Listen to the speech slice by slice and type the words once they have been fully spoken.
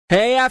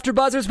Hey,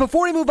 AfterBuzzers,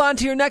 before we move on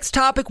to your next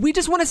topic, we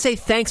just want to say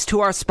thanks to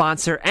our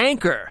sponsor,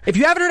 Anchor. If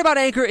you haven't heard about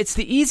Anchor, it's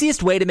the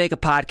easiest way to make a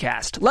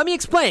podcast. Let me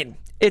explain.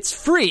 It's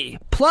free.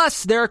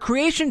 Plus, there are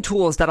creation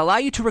tools that allow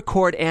you to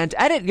record and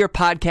edit your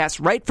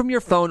podcast right from your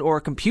phone or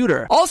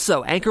computer.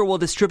 Also, Anchor will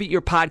distribute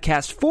your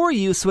podcast for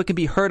you so it can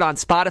be heard on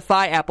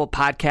Spotify, Apple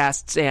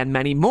Podcasts, and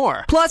many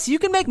more. Plus, you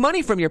can make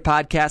money from your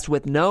podcast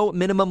with no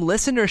minimum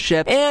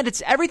listenership, and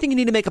it's everything you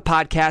need to make a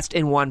podcast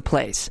in one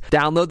place.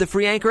 Download the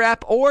free Anchor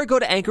app or go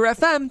to Anchor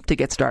FM to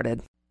get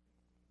started.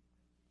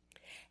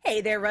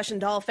 Hey there, Russian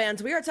Doll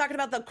fans. We are talking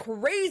about the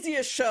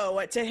craziest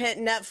show to hit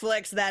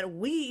Netflix that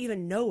we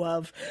even know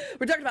of.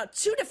 We're talking about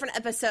two different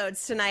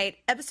episodes tonight.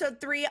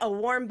 Episode 3, A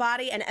Warm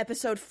Body, and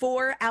Episode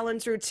 4,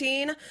 Alan's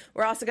Routine.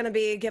 We're also going to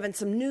be giving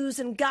some news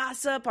and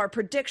gossip, our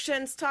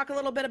predictions, talk a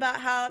little bit about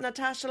how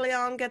Natasha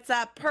Lyonne gets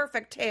that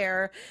perfect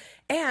hair.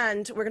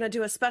 And we're going to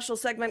do a special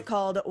segment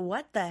called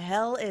What the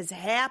Hell is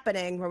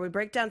Happening, where we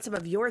break down some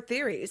of your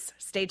theories.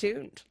 Stay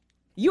tuned.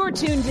 You're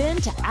tuned in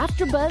to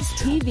AfterBuzz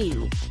TV,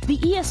 the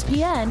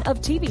ESPN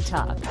of TV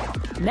talk.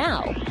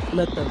 Now,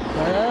 let the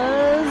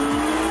buzz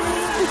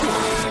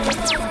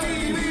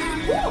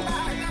begin.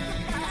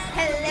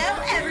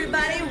 Hello,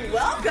 everybody.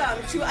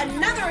 Welcome to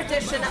another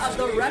edition of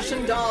the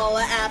Russian Doll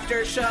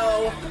After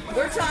Show.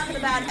 We're talking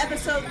about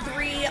Episode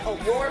 3, A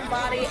Warm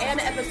Body, and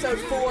Episode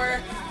 4,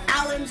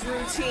 Alan's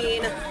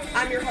Routine.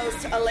 I'm your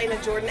host,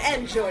 Elena Jordan,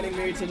 and joining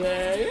me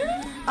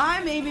today...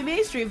 I'm Amy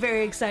Maestri,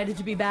 very excited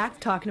to be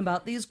back talking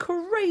about these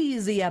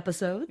crazy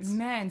episodes.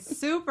 Man,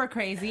 super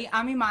crazy.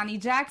 I'm Imani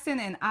Jackson,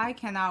 and I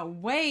cannot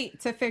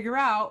wait to figure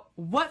out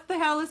what the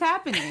hell is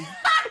happening.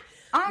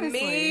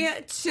 Honestly. Me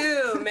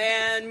too,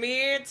 man.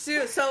 Me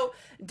too. So,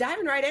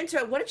 diving right into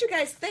it, what did you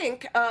guys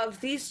think of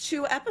these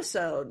two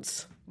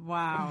episodes?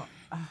 Wow.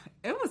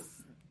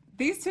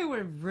 These two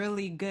were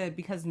really good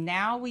because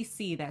now we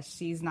see that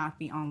she's not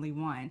the only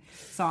one.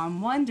 So I'm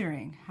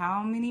wondering,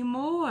 how many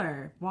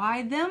more?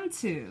 Why them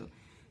two?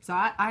 So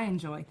I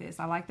enjoyed this.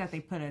 I like that they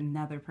put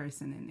another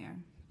person in there.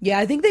 Yeah,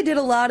 I think they did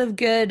a lot of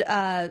good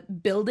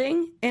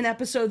building in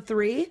episode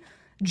 3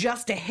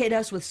 just to hit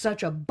us with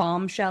such a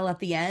bombshell at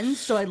the end.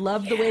 So I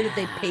love the way that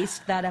they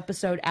paced that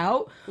episode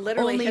out.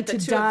 Literally only hit the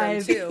to two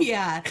dive, of them, too.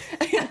 Yeah.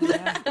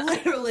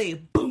 Literally,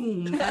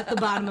 boom, at the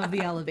bottom of the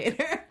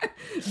elevator.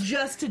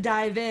 Just to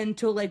dive in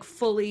to, like,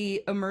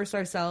 fully immerse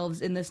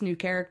ourselves in this new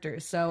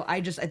character. So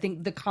I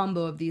think the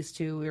combo of these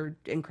two are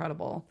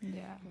incredible.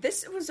 Yeah.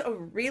 This was a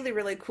really,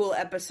 really cool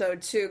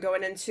episode, too,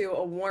 going into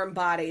A Warm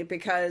Body,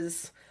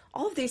 because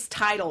all of these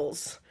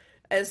titles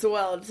as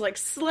well, it's like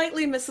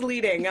slightly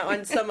misleading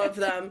on some of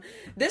them.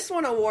 This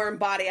one, A Warm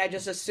Body, I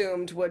just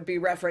assumed would be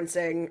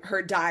referencing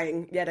her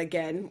dying yet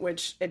again,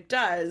 which it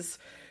does.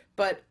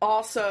 But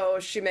also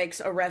she makes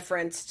a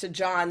reference to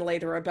John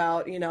later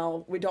about, we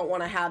don't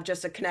want to have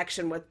just a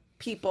connection with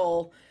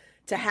people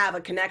to have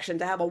a connection,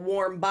 to have a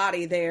warm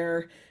body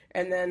there.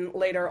 And then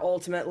later,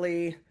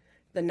 ultimately,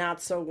 the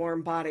not so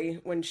warm body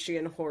when she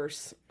and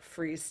Horse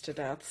freeze to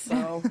death.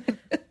 So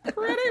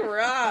pretty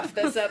rough,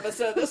 this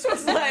episode. This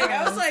was like,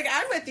 I was like,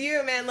 I'm with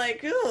you, man.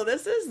 Like, ooh,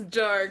 this is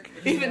dark.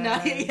 Even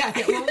now,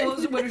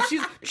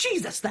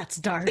 Jesus, that's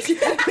dark.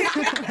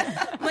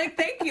 I'm like,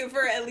 thank you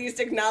for at least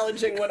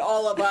acknowledging what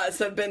all of us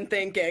have been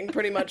thinking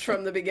pretty much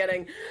from the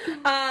beginning.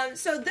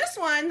 So this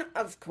one,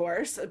 of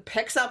course,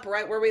 picks up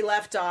right where we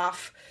left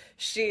off.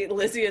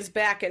 Lizzie is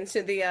back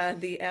into the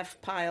F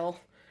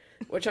pile.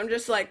 Which I'm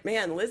just like,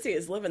 man, Lizzie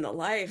is living the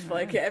life.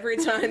 Like, every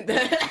time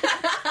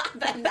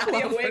that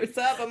Nadia wakes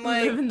up, I'm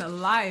like... Living the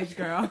life,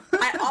 girl.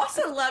 I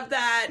also love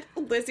that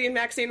Lizzie and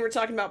Maxine were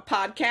talking about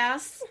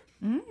podcasts.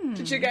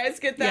 Did you guys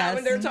get that? Yes.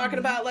 When they were talking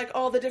about, like,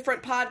 all the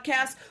different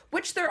podcasts?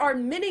 Which there are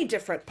many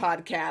different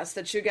podcasts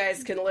that you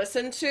guys can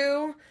listen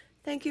to.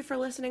 Thank you for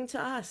listening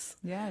to us.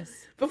 Yes.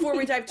 Before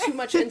we dive too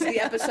much into the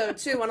episode,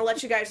 too, I want to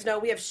let you guys know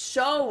we have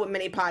so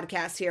many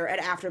podcasts here at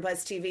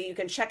AfterBuzz TV. You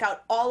can check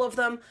out all of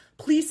them.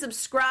 Please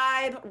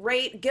subscribe,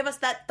 rate, give us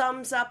that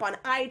thumbs up on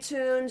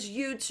iTunes,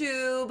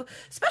 YouTube,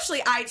 especially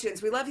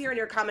iTunes. We love hearing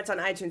your comments on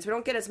iTunes. We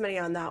don't get as many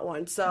on that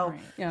one. So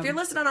if you're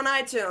listening on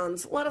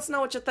iTunes, let us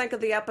know what you think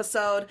of the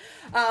episode.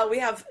 We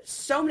have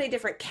so many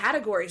different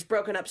categories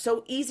broken up,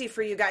 so easy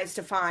for you guys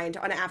to find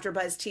on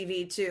AfterBuzz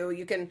TV, too.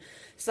 You can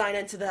sign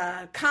into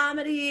the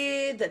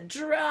comedy, the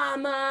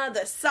drama,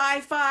 the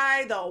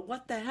sci-fi, the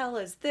what the hell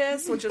is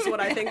this, which is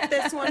what I think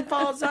this one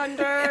falls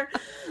under.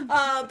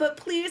 But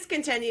please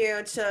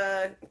continue to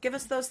give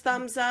us those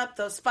thumbs up,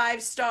 those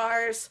 5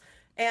 stars,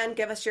 and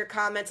give us your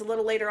comments. A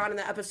little later on in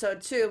the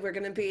episode, too, we're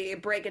going to be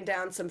breaking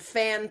down some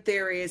fan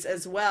theories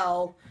as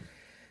well,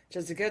 which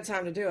is a good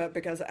time to do it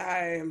because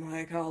I am,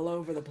 like, all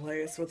over the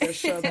place with this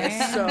show.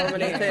 There's so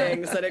many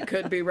things that it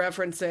could be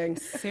referencing.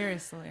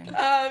 Seriously.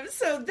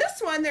 So this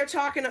one, they're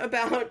talking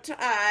about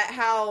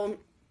how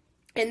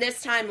in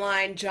this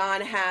timeline,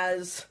 John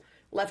has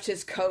left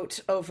his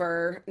coat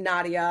over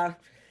Nadia.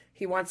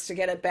 He wants to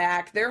get it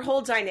back. Their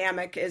whole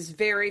dynamic is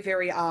very,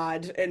 very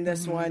odd in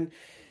this one.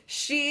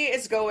 She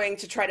is going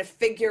to try to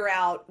figure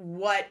out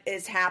what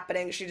is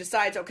happening. She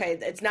decides, okay,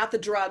 it's not the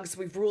drugs.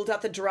 We've ruled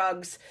out the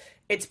drugs.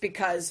 it's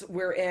because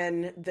we're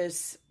in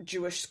this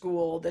Jewish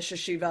school, the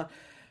yeshiva.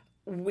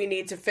 We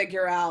need to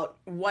figure out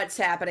what's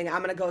happening. I'm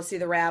going to go see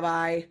the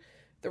rabbi.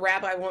 The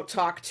rabbi won't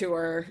talk to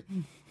her.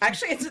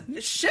 Actually, it's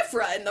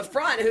Shifra in the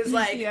front who's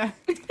like,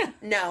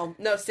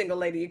 no single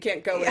lady. You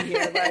can't go in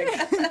here.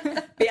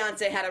 Like,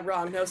 Beyonce had it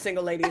wrong. No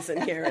single ladies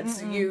in here.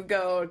 It's you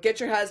go get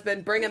your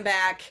husband, bring him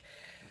back.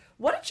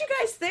 What did you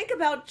guys think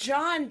about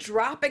John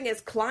dropping his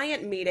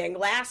client meeting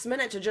last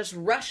minute to just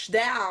rush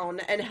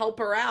down and help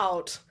her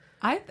out?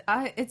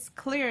 It's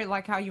clear,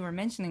 like how you were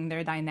mentioning,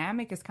 their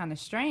dynamic is kind of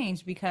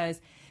strange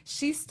because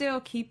she's still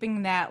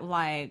keeping that,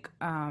 like,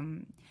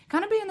 kind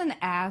of being an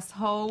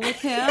asshole with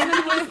him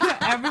and with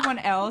everyone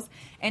else.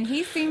 And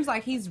he seems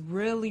like he's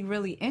really,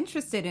 really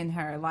interested in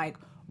her. Like,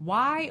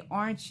 why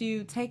aren't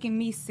you taking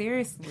me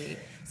seriously?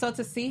 So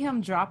to see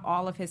him drop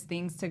all of his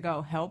things to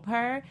go help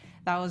her,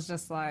 that was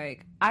just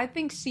like, I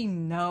think she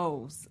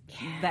knows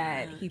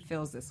that he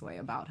feels this way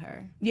about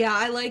her. Yeah,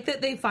 I like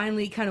that they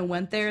finally kind of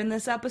went there in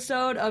this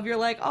episode of you're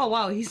like, oh,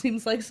 wow, he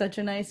seems like such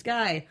a nice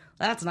guy.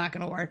 That's not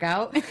going to work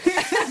out.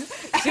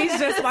 She's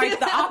just like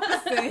the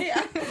opposite.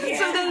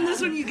 So then in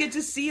this one, you get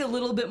to see a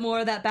little bit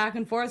more of that back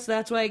and forth. So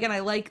that's why, again,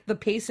 I like the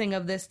pacing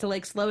of this to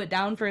like slow it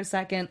down for a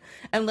second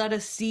and let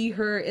us see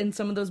her in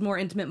some of those more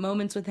intimate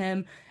moments with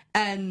him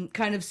and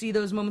kind of see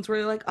those moments where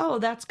you're like, oh,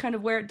 that's kind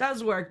of where it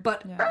does work.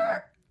 But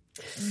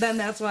then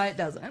that's why it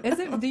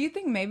doesn't. Do you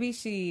think maybe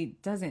she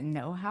doesn't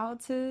know how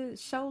to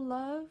show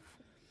love?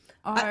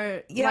 Or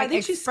I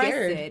think she's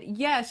scared. it.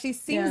 Yeah, she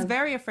seems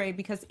very afraid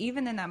because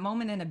even in that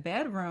moment in the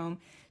bedroom,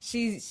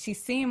 she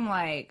seemed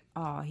like,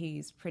 oh,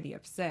 he's pretty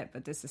upset,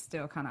 but this is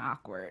still kind of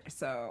awkward.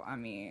 So, I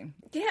mean...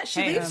 Yeah,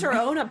 she leaves her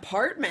own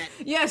apartment.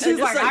 Yeah, she's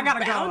like, I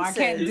gotta go. I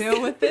can't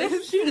deal with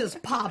this. She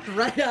just popped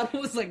right up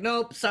and was like,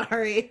 nope,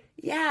 sorry.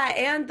 Yeah,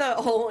 and the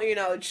whole,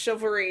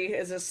 chivalry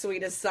is as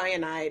sweet as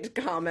cyanide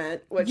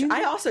comment, which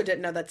I also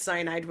didn't know that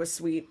cyanide was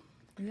sweet.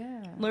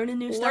 Yeah. Learning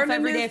new stuff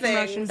every day from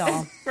Russian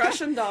Doll.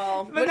 Russian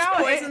Doll. Which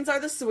poisons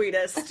are the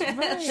sweetest?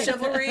 Right.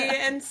 Chivalry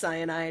and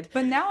cyanide.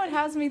 But now it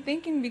has me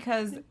thinking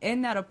because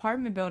in that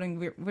apartment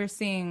building, we're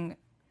seeing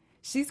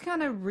she's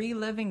kind of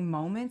reliving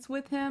moments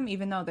with him,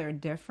 even though they're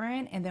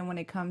different. And then when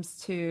it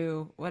comes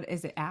to, what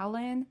is it,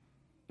 Alan?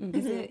 Mm-hmm.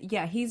 Is it?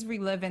 Yeah, he's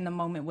reliving the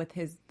moment with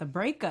the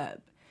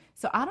breakup.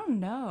 So I don't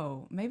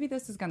know. Maybe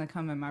this is going to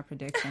come in my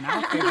prediction.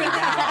 I'll figure it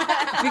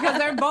out. Because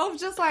they're both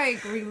just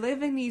like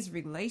reliving these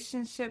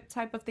relationship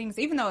type of things.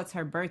 Even though it's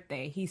her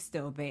birthday, he's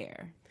still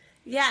there.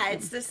 Yeah,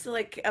 it's this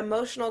like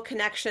emotional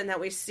connection that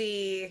we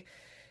see.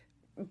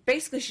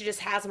 Basically, she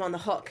just has him on the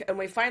hook. And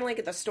we finally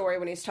get the story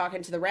when he's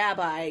talking to the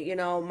rabbi.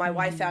 My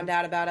wife found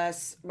out about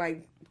us. My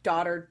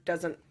daughter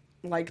doesn't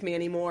like me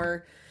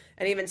anymore.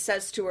 And even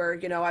says to her,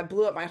 I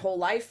blew up my whole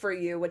life for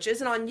you, which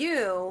isn't on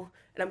you.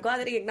 And I'm glad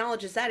that he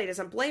acknowledges that. He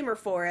doesn't blame her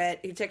for it.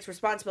 He takes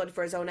responsibility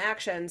for his own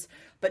actions,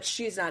 but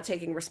she's not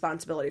taking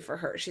responsibility for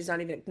her. She's not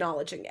even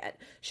acknowledging it.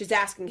 She's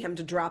asking him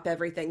to drop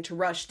everything, to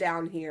rush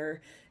down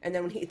here. And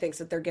then when he thinks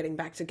that they're getting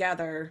back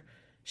together,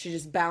 she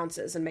just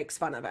bounces and makes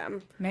fun of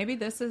him. Maybe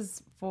this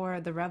is for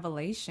the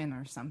revelation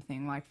or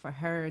something, like for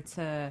her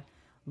to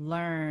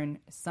learn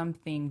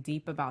something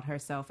deep about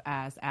herself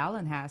as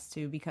Alan has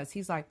to, because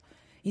he's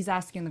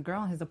asking the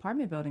girl in his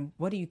apartment building,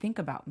 what do you think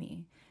about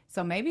me?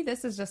 So maybe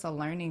this is just a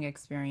learning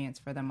experience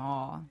for them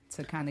all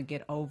to kind of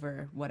get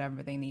over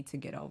whatever they need to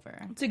get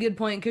over. It's a good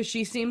point because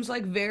she seems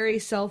like very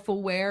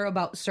self-aware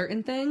about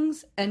certain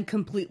things and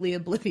completely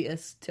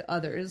oblivious to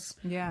others.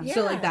 Yeah.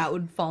 So like that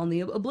would fall in the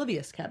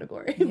oblivious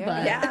category.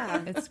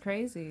 Yeah. It's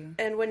crazy.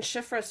 And when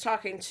Shifra's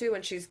talking too,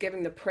 and she's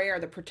giving the prayer,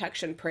 the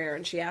protection prayer,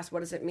 and she asks,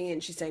 what does it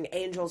mean? She's saying,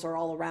 angels are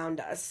all around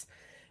us.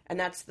 And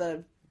that's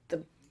the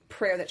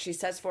prayer that she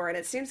says for her. And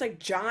it seems like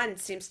John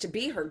seems to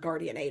be her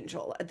guardian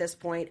angel at this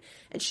point,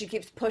 and she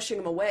keeps pushing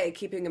him away,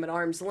 keeping him at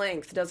arm's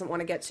length, doesn't want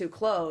to get too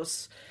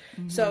close.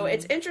 Mm-hmm. So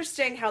it's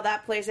interesting how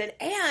that plays in.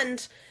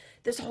 And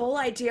this whole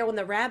idea when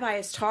the rabbi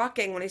is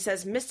talking, when he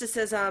says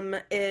mysticism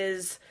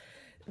is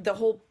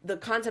the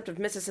concept of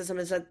mysticism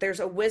is that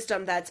there's a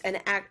wisdom that's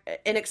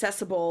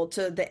inaccessible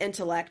to the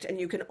intellect, and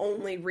you can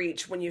only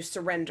reach when you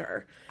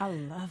surrender. I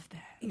love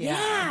that.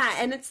 Yeah.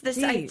 And it's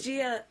this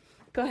idea.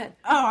 Go ahead.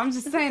 Oh, I'm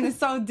just saying it's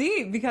so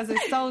deep because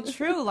it's so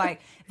true. Like,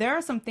 there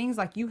are some things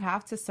like you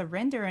have to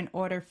surrender in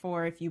order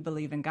for, if you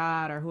believe in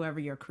God or whoever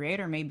your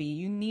creator may be,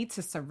 you need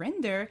to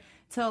surrender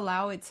to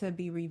allow it to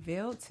be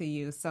revealed to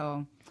you.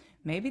 So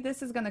maybe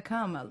this is going to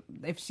come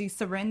if she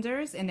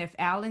surrenders and if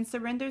Alan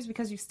surrenders,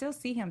 because you still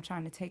see him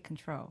trying to take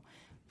control.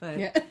 But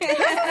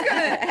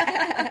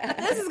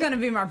this is going to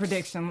be my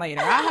prediction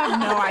later. I have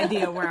no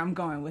idea where I'm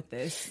going with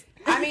this.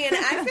 I mean,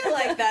 I feel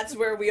like that's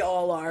where we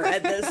all are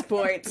at this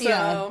point.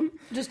 So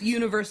just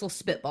universal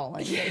spitballing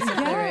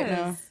basically right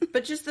now.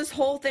 But just this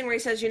whole thing where he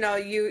says,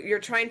 you're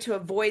trying to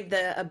avoid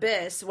the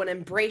abyss when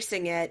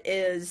embracing it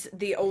is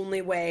the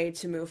only way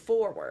to move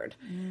forward.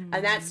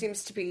 And that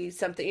seems to be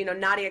something,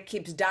 Nadia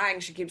keeps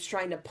dying. She keeps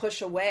trying to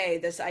push away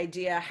this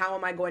idea, how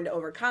am I going to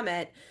overcome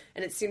it?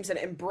 And it seems that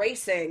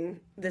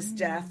embracing this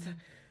death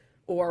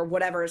or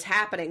whatever is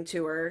happening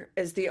to her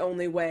is the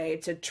only way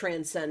to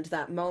transcend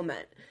that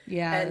moment.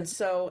 Yeah. And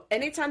so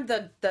anytime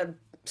the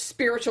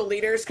spiritual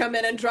leaders come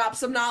in and drop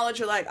some knowledge,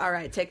 you're like, all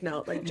right, take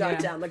note, like jot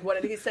down, like, what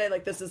did he say?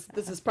 Like, this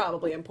is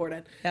probably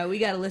important. Yeah, we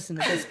got to listen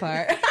to this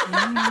part.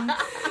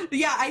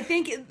 Yeah, I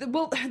think,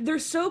 they're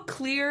so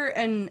clear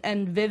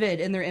and vivid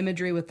in their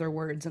imagery with their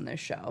words in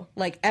this show.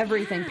 Like,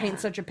 everything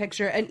paints such a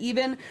picture. And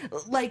even,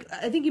 like,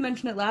 I think you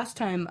mentioned it last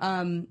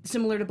time,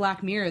 similar to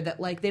Black Mirror, that,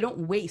 like, they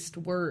don't waste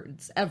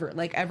words ever.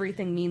 Like,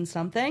 everything means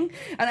something.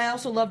 And I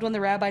also loved when the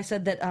rabbi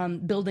said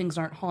that buildings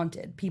aren't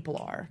haunted, people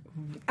are.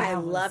 I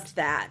loved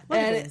that.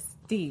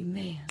 Deep.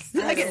 Man.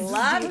 I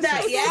love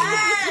that.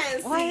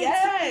 Yes.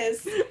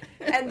 Yes.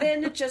 And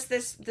then just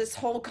this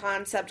whole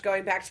concept,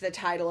 going back to the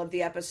title of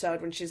the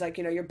episode, when she's like,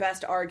 your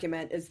best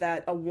argument is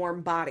that a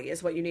warm body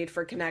is what you need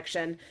for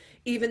connection,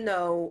 even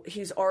though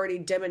he's already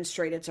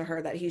demonstrated to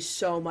her that he's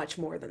so much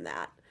more than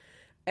that.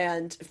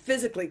 And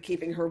physically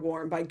keeping her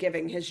warm by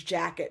giving his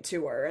jacket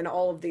to her and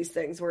all of these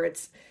things where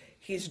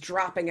he's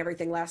dropping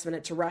everything last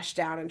minute to rush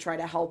down and try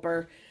to help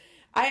her.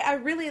 I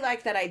really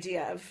like that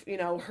idea of,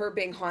 her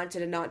being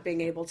haunted and not being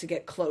able to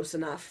get close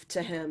enough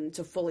to him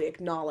to fully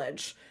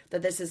acknowledge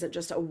that this isn't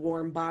just a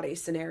warm body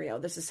scenario.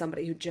 This is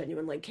somebody who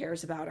genuinely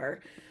cares about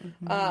her.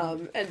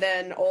 Mm-hmm. And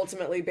then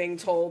ultimately being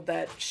told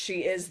that she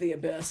is the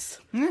abyss.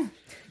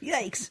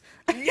 Yikes.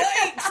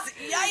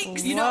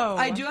 Yikes.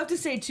 I do have to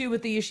say, too,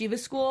 with the yeshiva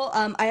school,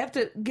 I have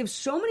to give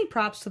so many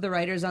props to the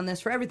writers on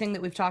this for everything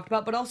that we've talked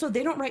about, but also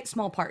they don't write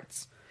small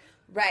parts.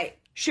 Right.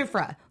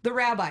 Shifra, the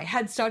rabbi,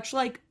 had such,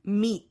 like,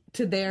 meat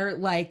to their,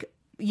 like,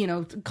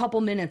 couple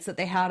minutes that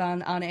they had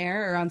on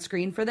air or on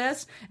screen for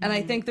this. And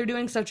I think they're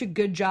doing such a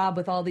good job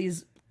with all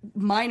these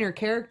minor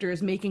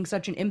characters making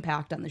such an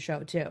impact on the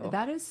show, too.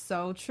 That is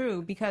so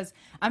true, because,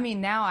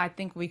 now I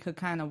think we could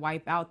kind of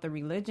wipe out the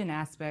religion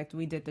aspect.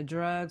 We did the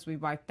drugs, we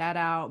wiped that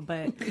out,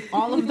 but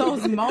all of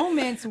those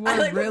moments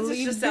were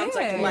really just sounds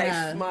like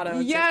life motto.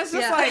 Yeah, it's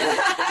just like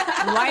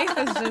life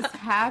is just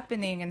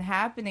happening and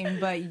happening.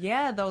 But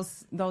yeah,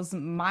 those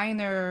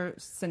minor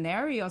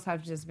scenarios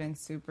have just been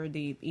super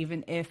deep,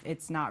 even if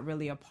it's not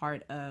really a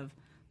part of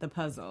the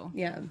puzzle.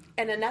 Yeah.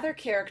 And another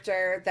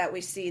character that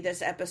we see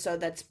this episode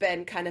that's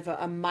been kind of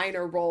a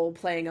minor role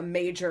playing a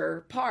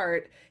major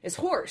part is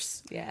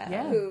Horse.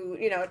 Yeah. Who,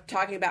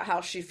 talking about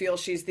how she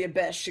feels she's the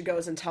abyss. She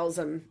goes and tells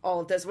him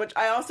all of this, which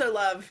I also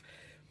love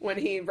when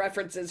he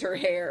references her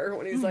hair,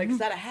 when he's like, is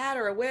that a hat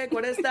or a wig?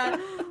 What is that?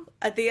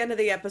 At the end of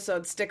the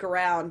episode, stick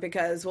around,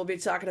 because we'll be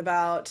talking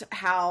about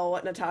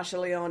how Natasha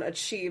Lyonne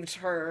achieved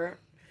her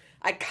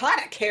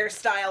iconic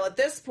hairstyle at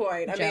this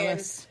point.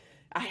 Jealous.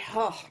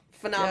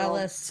 Phenomenal.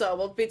 Jealous. So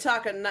we'll be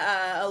talking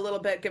a little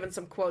bit, giving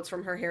some quotes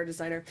from her hair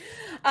designer.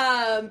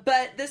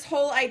 But this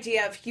whole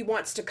idea of he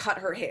wants to cut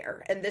her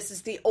hair, and this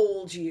is the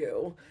old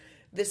you.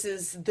 This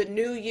is the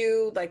new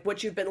you, like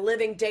what you've been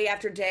living day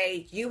after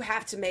day. You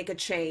have to make a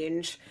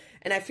change.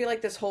 And I feel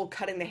like this whole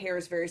cutting the hair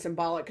is very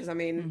symbolic, because,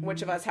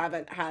 which of us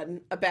haven't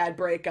had a bad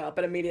breakup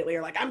and immediately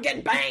are like, I'm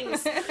getting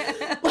bangs.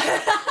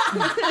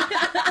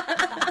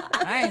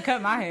 I ain't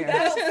cut my hair.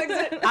 That'll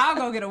fix it. I'll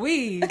go get a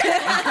weave and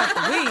cut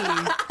the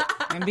weave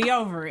and be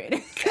over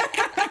it.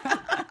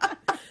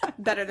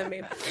 Better than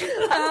me.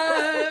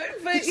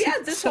 But yeah,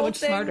 this so whole much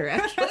thing. smarter,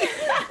 actually.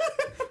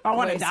 I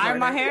want to Way dye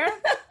my smarter. hair.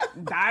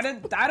 Dye the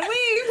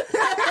weave.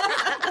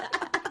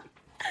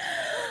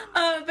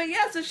 But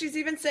yeah, so she's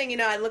even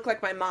saying, I look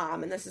like my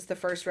mom, and this is the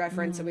first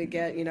reference that we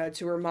get,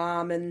 to her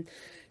mom, and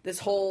this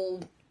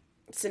whole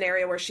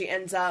scenario where she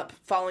ends up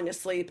falling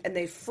asleep and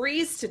they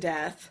freeze to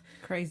death.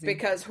 Crazy.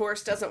 Because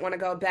Horse doesn't want to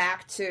go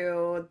back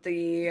to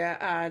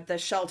the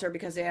shelter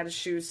because they had his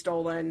shoes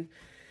stolen.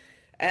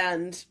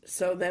 And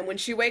so then when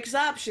she wakes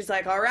up, she's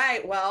like, all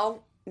right,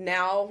 well,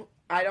 now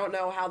I don't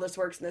know how this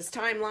works in this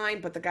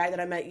timeline, but the guy that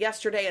I met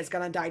yesterday is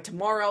going to die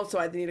tomorrow, so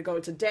I need to go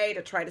today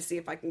to try to see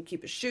if I can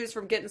keep his shoes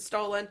from getting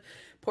stolen.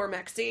 Poor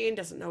Maxine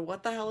doesn't know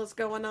what the hell is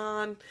going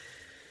on.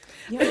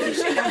 Yeah,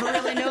 she never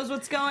really knows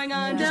what's going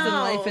on, just in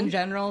No. life in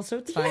general, so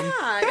it's fine.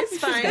 Yeah, it's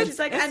fine. She's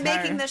like, I'm her.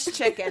 making this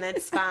chicken.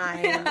 It's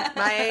fine.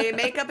 My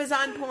makeup is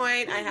on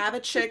point. I have a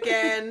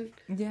chicken.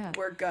 Yeah.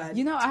 We're good.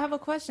 I have a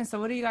question. So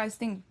what do you guys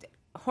think?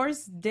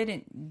 Horse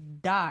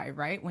didn't die,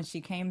 right? When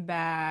she came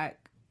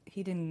back,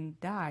 he didn't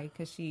die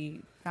because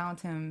she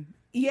found him.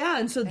 Yeah,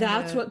 and so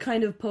that's the- what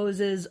kind of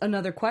poses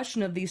another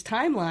question of these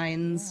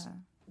timelines. Yeah.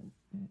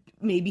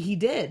 Maybe he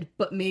did,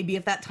 but maybe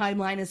if that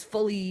timeline is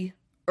fully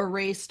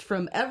erased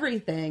from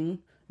everything,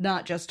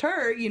 not just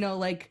her,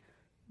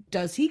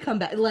 does he come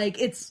back? Like,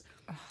 it's,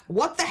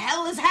 what the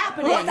hell is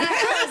happening? What the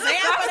hell is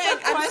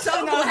happening? I'm so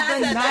question of glad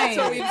the that that's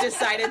what night. we've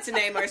decided to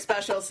name our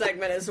special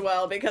segment as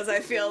well, because I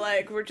feel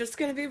like we're just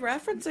going to be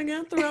referencing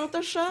it throughout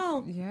the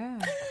show. Yeah.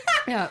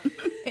 Yeah.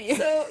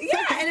 So,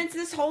 yeah, and it's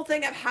this whole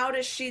thing of how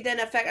does she then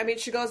affect...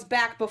 she goes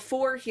back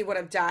before he would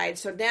have died,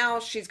 so now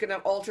she's going to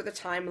alter the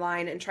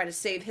timeline and try to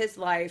save his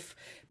life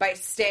by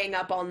staying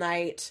up all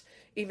night,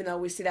 even though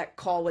we see that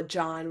call with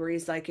John where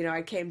he's like,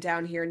 I came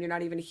down here and you're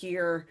not even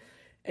here,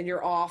 and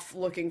you're off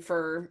looking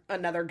for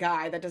another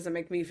guy. That doesn't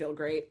make me feel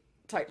great.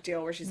 type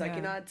deal where she's like, Yeah.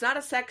 you know, it's not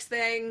a sex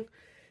thing,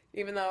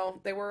 even though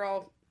they were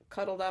all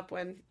cuddled up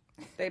when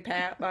they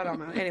passed. I don't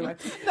know. Anyway,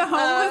 The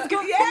homeless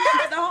guy.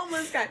 Yeah, the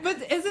homeless guy.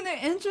 But isn't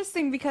it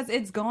interesting because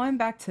it's going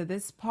back to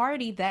this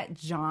party that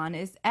John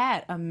is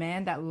at, a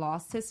man that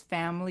lost his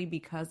family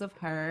because of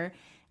her,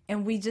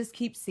 and we just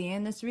keep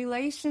seeing this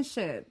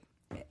relationship.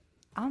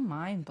 I'm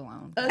mind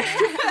blown.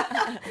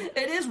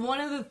 It is one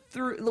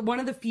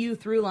of the few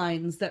through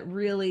lines that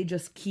really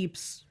just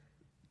keeps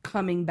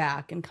coming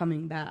back and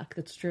coming back.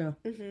 That's true.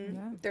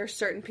 There are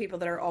certain people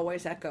that are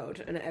always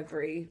echoed in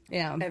every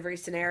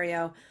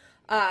scenario.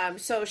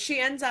 So she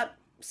ends up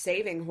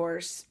saving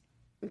Horse,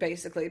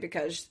 basically,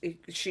 because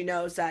she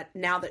knows that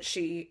now that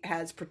she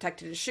has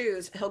protected his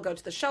shoes, he'll go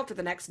to the shelter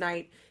the next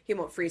night. He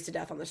won't freeze to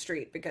death on the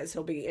street because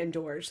he'll be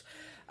indoors.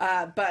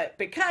 But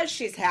because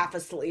she's half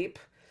asleep,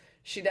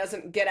 she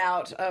doesn't get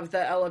out of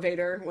the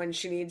elevator when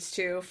she needs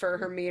to for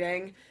her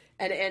meeting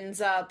and ends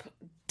up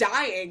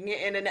dying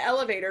in an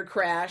elevator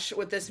crash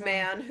with this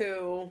man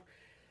who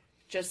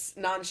just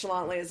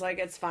nonchalantly is like,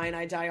 it's fine,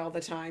 I die all the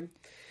time.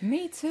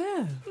 Me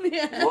too.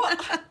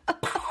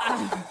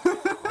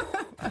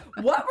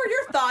 What were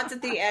your thoughts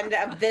at the end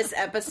of this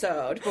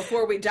episode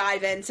before we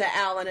dive into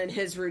Alan and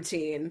his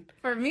routine?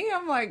 For me,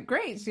 I'm like,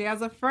 great. She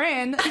has a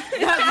friend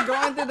that's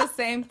going through the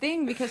same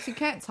thing because she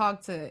can't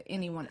talk to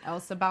anyone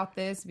else about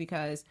this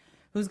because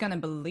who's going to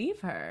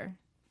believe her?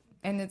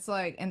 And it's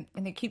like, and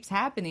it keeps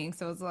happening.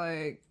 So it's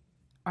like,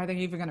 are they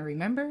even going to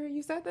remember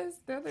you said this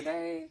the other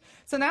day?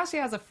 So now she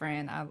has a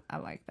friend. I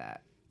like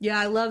that. Yeah,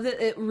 I love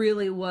that it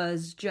really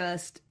was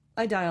just,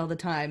 I die all the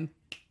time.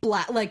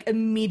 Like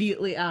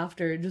immediately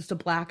after, just a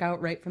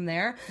blackout right from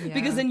there. Yeah.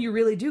 Because then you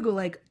really do go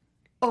like,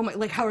 oh my,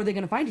 like how are they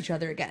going to find each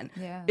other again?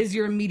 Yeah. Is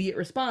your immediate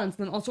response.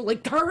 Then also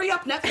like, hurry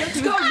up, let's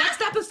go,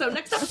 next episode.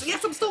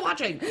 Yes, I'm still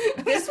watching.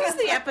 This was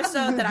the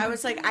episode that I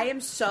was like, I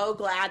am so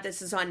glad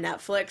this is on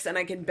Netflix and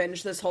I can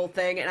binge this whole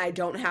thing and I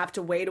don't have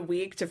to wait a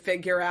week to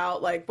figure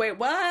out like, wait,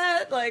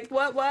 what? Like,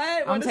 what?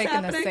 I'm is taking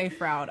happening? the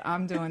safe route.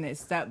 I'm doing it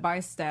step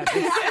by step.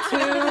 It's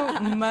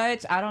too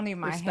much. I don't need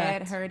my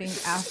head hurting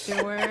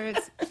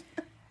afterwards.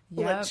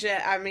 Yep.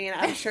 Legit. I mean,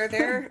 I'm sure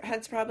their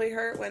heads probably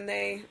hurt when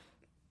they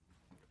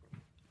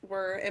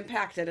were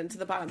impacted into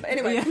the bottom. But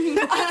anyway.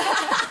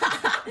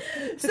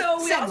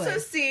 So we also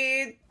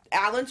see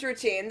Alan's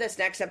routine this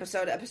next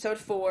episode, episode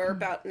 4,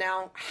 about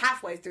now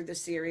halfway through the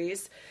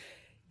series.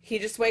 He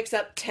just wakes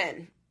up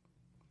 10.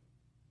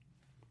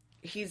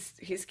 He's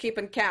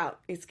keeping count.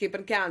 He's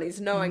keeping count.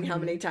 He's knowing how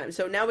many times.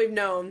 So now we've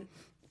known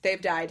they've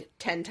died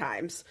 10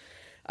 times.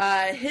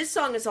 His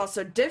song is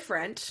also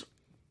different.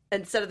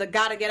 Instead of the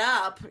Gotta Get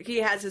Up, he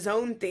has his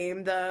own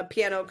theme, the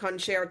Piano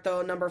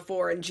Concerto No.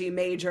 4 in G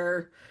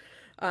major,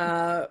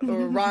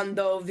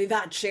 Rondo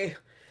Vivace,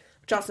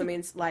 which also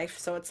means life.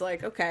 So it's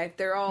like, okay,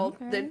 they're all,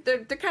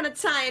 they're kind of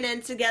tying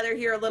in together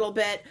here a little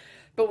bit.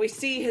 But we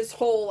see his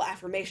whole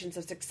affirmations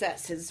of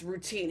success, his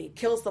routine. He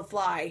kills the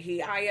fly.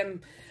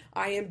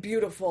 I am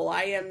beautiful.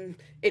 I am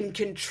in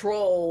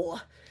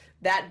control.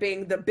 That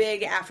being the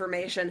big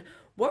affirmation.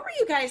 What were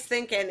you guys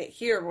thinking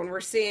here when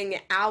we're seeing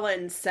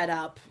Alan set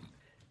up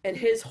and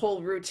his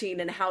whole routine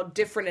and how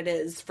different it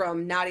is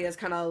from Nadia's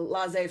kind of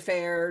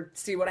laissez-faire,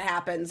 see what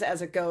happens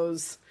as it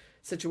goes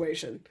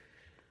situation?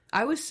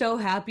 I was so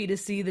happy to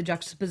see the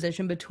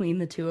juxtaposition between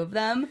the two of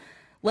them.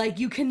 Like,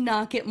 you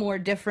cannot get more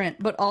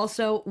different. But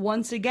also,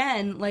 once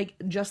again, like,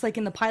 just like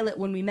in the pilot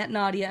when we met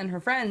Nadia and her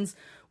friends,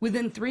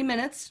 within 3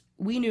 minutes,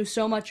 we knew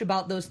so much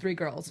about those 3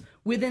 girls.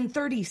 Within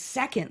 30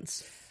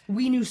 seconds,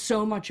 we knew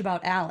so much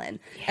about Alan.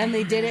 Yeah. And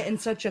they did it in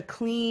such a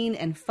clean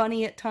and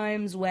funny at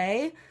times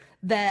way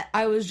that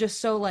I was just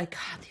so like,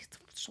 God, these are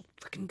so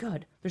freaking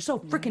good. They're so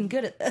freaking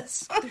good at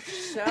this.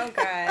 So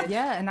good.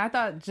 Yeah, and I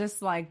thought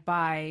just like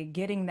by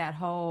getting that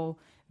whole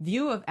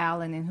view of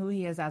Alan and who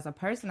he is as a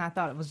person, I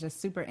thought it was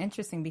just super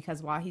interesting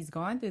because while he's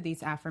going through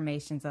these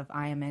affirmations of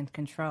I am in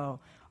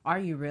control, are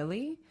you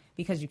really?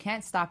 Because you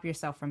can't stop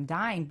yourself from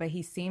dying, but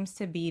he seems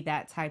to be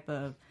that type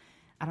of,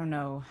 I don't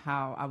know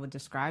how I would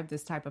describe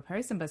this type of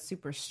person, but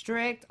super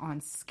strict,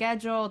 on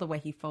schedule, the way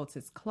he folds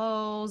his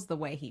clothes, the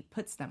way he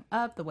puts them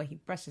up, the way he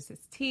brushes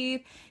his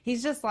teeth.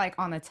 He's just like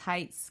on a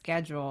tight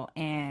schedule.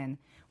 And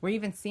we're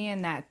even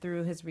seeing that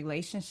through his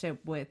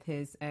relationship with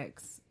his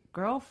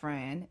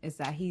ex-girlfriend, is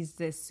that he's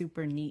this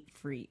super neat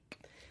freak.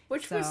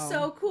 Which was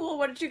so cool.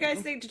 What did you guys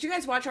think? Did you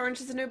guys watch Orange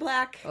is the New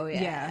Black? Oh,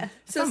 yeah.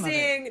 So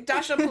seeing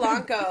Dasha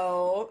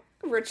Polanco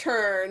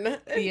return,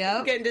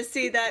 getting to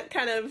see that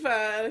kind of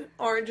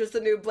Orange is the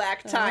New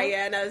Black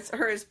tie-in as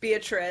her as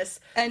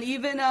Beatrice. And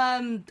even,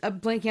 I'm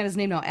blanking on his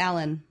name now,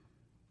 Alan.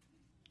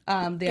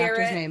 The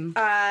actor's name.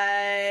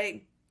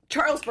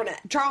 Charles Burnett.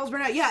 Charles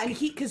Burnett, yeah. And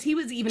because he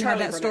was even had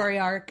that story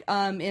arc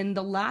in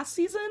the last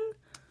season?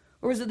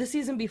 Or was it the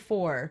season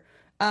before?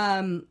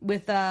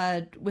 With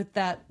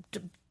that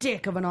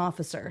dick of an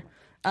officer.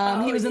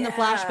 He was in the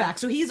flashback,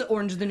 so he's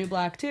Orange is the New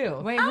Black too.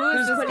 Wait, who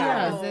is this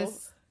guy? Is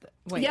this?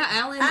 Wait. Yeah,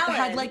 Alan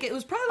had like, it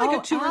was probably like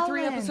a 2 or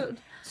 3 episode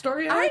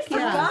story arc. I'd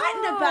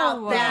forgotten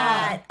about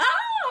that.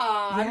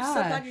 I'm so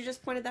Yeah. glad you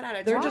just pointed that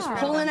out. They're just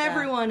pulling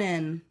everyone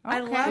in. I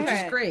love Which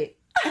is it. great.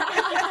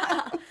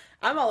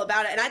 I'm all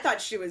about it. And I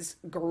thought she was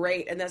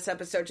great in this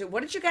episode, too.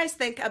 What did you guys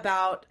think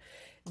about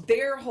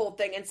their whole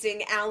thing and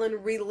seeing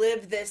Alan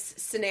relive this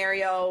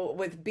scenario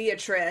with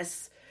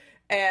Beatrice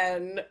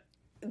and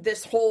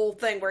this whole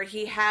thing where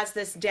he has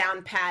this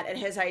down pat and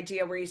his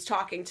idea where he's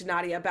talking to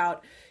Nadia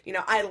about,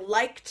 I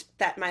liked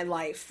that my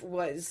life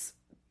was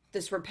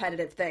this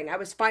repetitive thing. I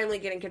was finally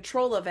getting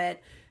control of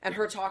it, and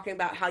her talking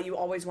about how you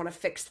always want to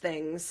fix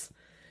things.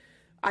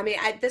 I mean,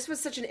 this was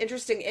such an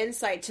interesting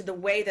insight to the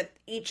way that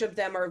each of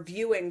them are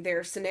viewing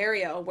their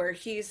scenario, where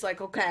he's like,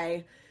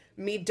 okay,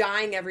 me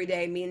dying every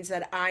day means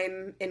that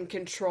I'm in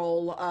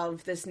control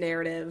of this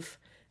narrative.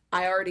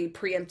 I already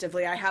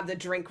preemptively, I have the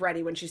drink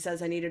ready when she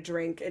says I need a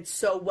drink. It's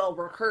so well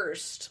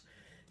rehearsed.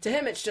 To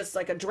him, it's just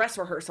like a dress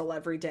rehearsal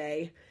every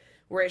day,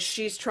 whereas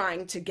she's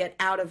trying to get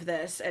out of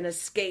this and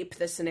escape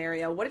the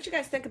scenario. What did you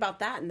guys think about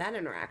that and that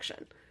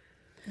interaction?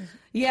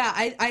 Yeah,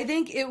 I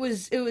think it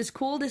was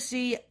cool to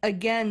see,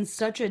 again,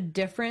 such a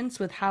difference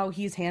with how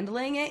he's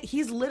handling it.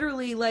 He's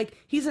literally like,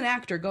 he's an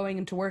actor going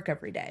into work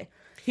every day.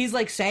 He's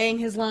like saying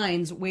his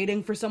lines,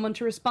 waiting for someone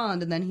to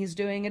respond, and then he's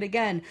doing it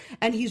again.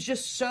 And he's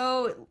just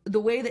the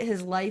way that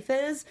his life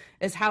is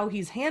how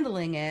he's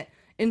handling it,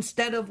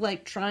 instead of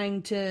like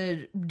trying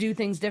to do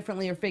things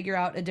differently or figure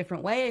out a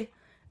different way.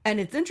 And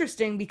it's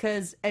interesting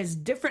because as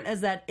different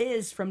as that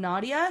is from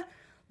Nadia,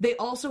 they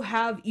also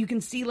have, you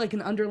can see like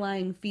an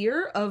underlying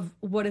fear of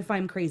what if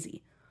I'm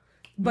crazy?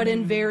 But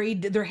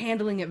they're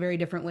handling it very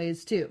different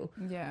ways too.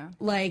 Yeah.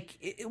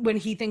 Like when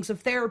he thinks of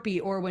therapy,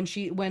 or when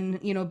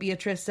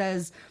Beatrice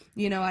says,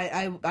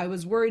 I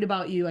was worried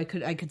about you. I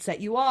could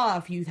set you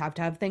off. You have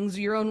to have things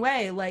your own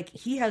way. Like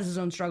he has his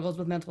own struggles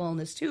with mental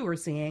illness too. We're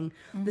seeing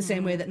the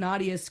same way that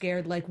Nadia is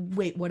scared. Like,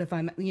 wait, what if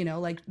I'm,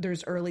 like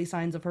there's early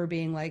signs of her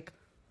being like,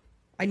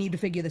 I need to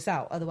figure this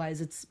out.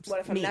 Otherwise it's What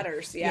if I'm me.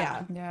 nutters?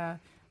 Yeah. Yeah.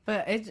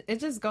 But it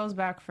just goes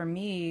back for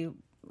me,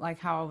 like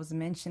how I was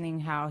mentioning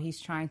how he's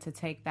trying to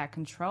take that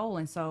control.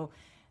 And so,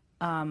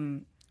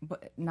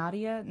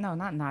 Nadia? No,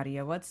 not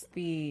Nadia. What's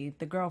the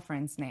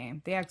girlfriend's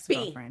name? The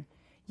ex-girlfriend.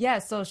 Yeah,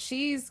 so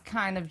she's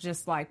kind of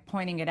just like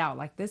pointing it out,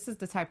 like this is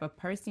the type of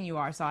person you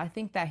are. So I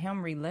think that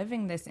him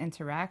reliving this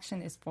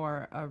interaction is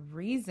for a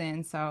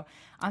reason. So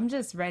I'm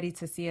just ready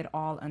to see it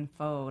all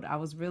unfold. I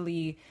was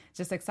really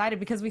just excited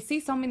because we see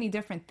so many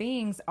different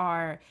things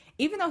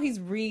even though he's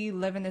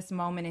reliving this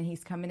moment and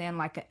he's coming in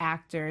like an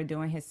actor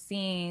doing his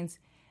scenes,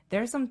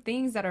 there's some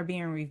things that are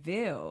being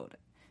revealed.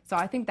 So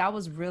I think that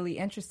was really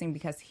interesting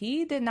because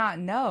he did not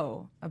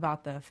know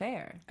about the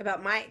affair.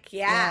 About Mike,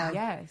 yeah.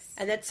 Yes.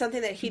 And that's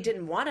something that he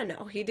didn't want to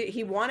know.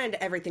 He wanted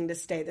everything to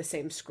stay the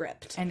same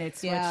script. And it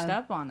switched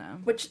up on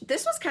him. Which,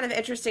 this was kind of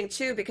interesting,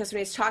 too, because when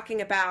he's talking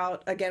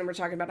about, again, we're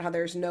talking about how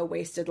there's no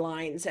wasted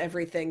lines.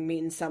 Everything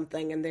means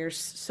something, and there's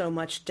so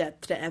much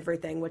depth to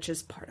everything, which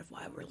is part of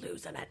why we're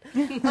losing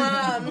it.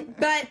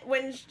 But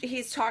when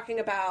he's talking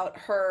about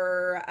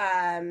her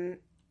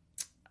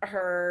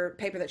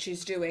paper that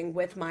she's doing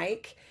with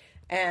Mike,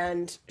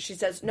 and she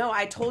says, no,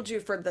 I told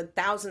you for the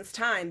 1000th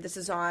time, this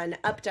is on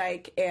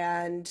Updike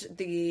and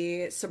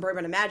the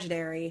Suburban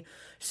Imaginary.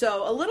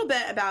 So a little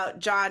bit about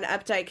John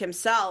Updike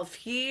himself.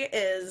 He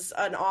is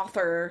an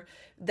author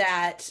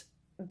that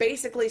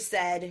basically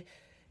said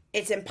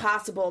it's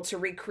impossible to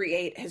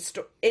recreate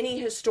any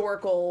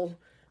historical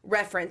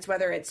reference,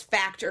 whether it's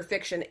fact or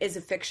fiction, is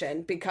a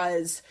fiction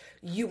because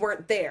you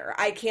weren't there.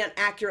 I can't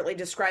accurately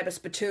describe a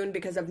spittoon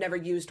because I've never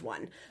used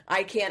one.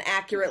 I can't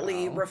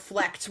accurately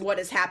reflect what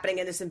is happening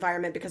in this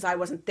environment because I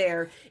wasn't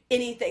there.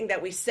 Anything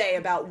that we say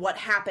about what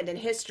happened in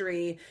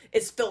history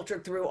is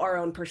filtered through our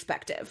own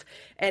perspective.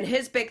 And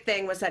his big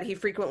thing was that he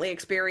frequently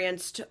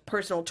experienced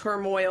personal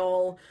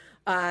turmoil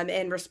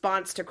in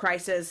response to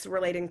crisis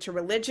relating to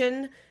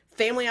religion,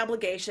 family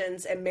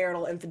obligations, and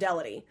marital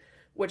infidelity,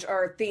 which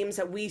are themes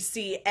that we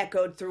see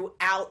echoed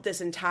throughout this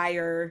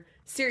entire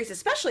series,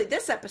 especially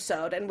this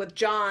episode, and with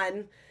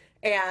John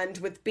and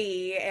with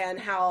Bea, and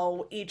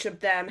how each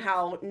of them,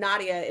 how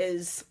Nadia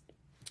is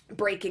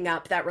breaking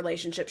up that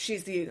relationship.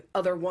 She's the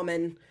other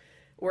woman,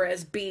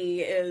 whereas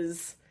Bea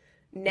is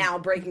now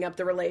breaking up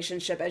the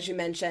relationship, as you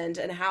mentioned,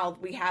 and how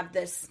we have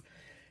this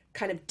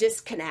kind of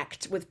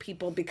disconnect with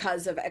people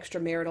because of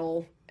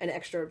extramarital and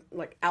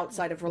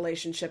outside of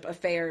relationship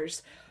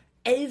affairs.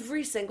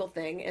 Every single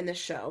thing in the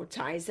show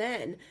ties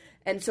in.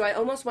 And so I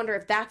almost wonder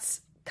if that's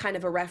kind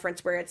of a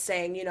reference where it's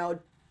saying,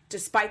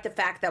 despite the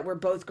fact that we're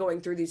both going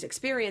through these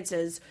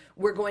experiences,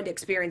 we're going to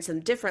experience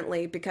them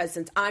differently because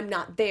since I'm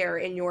not there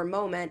in your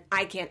moment,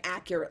 I can't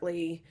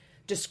accurately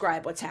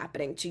describe what's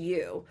happening to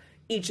you.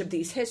 Each of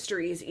these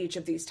histories, each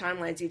of these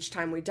timelines, each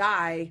time we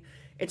die,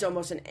 it's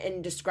almost an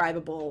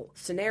indescribable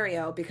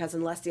scenario because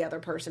unless the other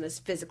person is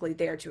physically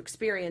there to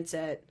experience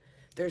it,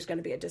 there's going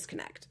to be a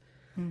disconnect.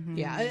 Mm-hmm.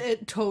 Yeah,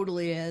 it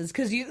totally is.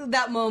 Because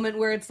that moment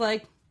where it's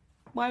like,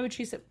 why would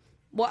she say...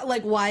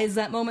 Why is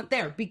that moment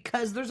there?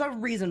 Because there's a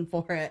reason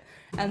for it.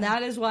 And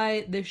that is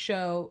why this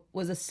show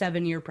was a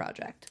 7-year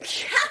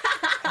project.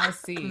 I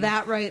see.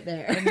 That right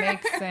there. It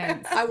makes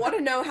sense. I want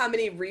to know how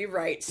many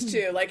rewrites,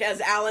 too. Like,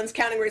 as Alan's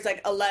counting, where he's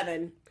like,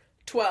 11,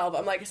 12.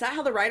 I'm like, is that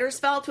how the writers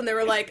felt when they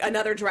were like,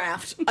 another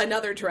draft,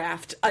 another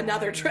draft,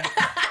 another draft?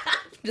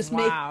 Just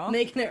Wow.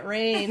 making it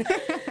rain.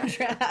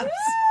 Drafts.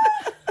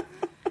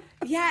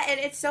 Yeah, and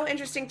it's so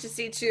interesting to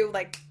see, too,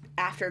 like,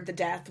 after the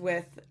death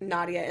with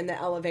Nadia in the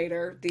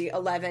elevator, the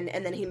 11,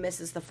 and then he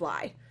misses the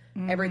fly.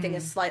 Everything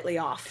is slightly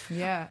off.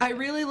 Yeah. I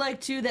really like,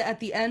 too, that at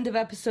the end of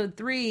episode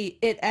 3,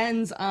 it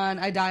ends on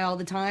I die all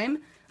the time.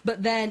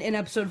 But then in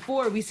episode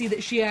 4, we see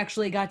that she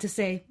actually got to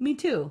say, me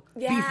too,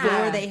 Yeah.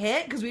 before they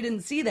hit, because we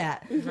didn't see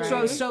that. So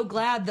I was so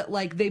glad that,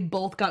 like, they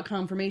both got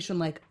confirmation,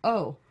 like,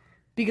 oh,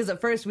 because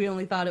at first we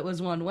only thought it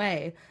was one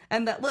way.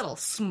 And that little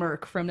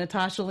smirk from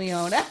Natasha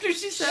Lyonne after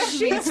she said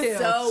me too.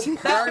 So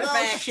That little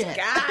perfect. shit. God,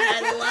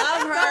 I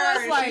love her. I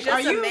was like, She's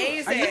just are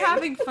amazing. you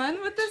having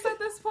fun with this at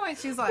this point?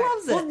 She's like,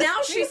 Loves it. Well, now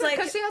she's like,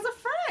 because she has a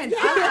friend.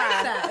 I like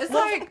that. It's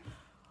like,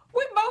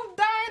 we both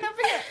dying up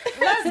here.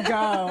 Let's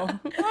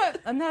go.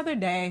 What? Another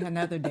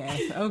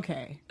day.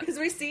 Okay. because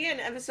we see in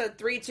episode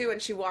 3 too, and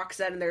she walks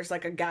in and there's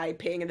like a guy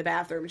peeing in the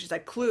bathroom, and she's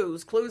like,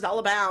 clues all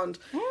abound.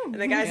 And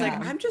the guy's like,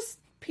 I'm just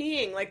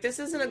peeing. Like, this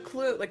isn't a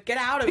clue. Like, get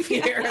out of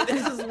here.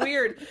 This is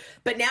weird.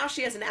 But now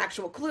she has an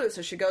actual clue.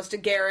 So she goes to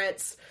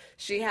Garrett's.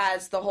 She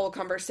has the whole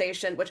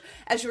conversation, which,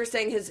 as you were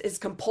saying, his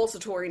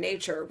compulsory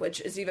nature, which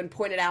is even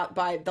pointed out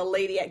by the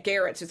lady at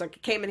Garrett's, who's like,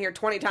 came in here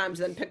 20 times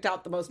and then picked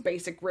out the most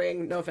basic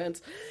ring. No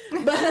offense.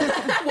 But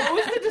What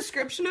was the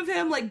description of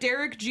him? Like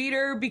Derek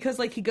Jeter, because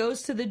like he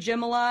goes to the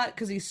gym a lot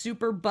because he's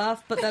super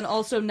buff, but then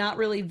also not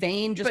really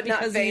vain, just but not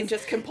because vain, he's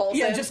just compulsive.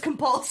 Yeah, just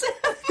compulsive.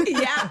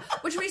 Yeah,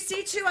 which we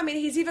see too. I mean,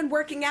 he's even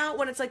working out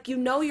when it's like, you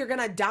know, you're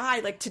gonna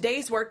die. Like,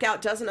 today's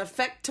workout doesn't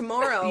affect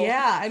tomorrow.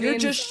 Yeah, I you're mean-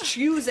 just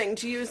choosing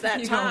to use that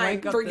You're gonna time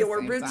wake up for the your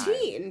same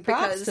routine.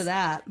 Props Because to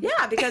that.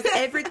 Yeah, because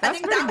I think Pretty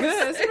that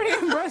good. was. It's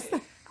pretty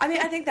impressive. I mean,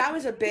 I think that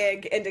was a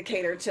big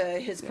indicator to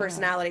his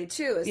personality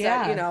too. Is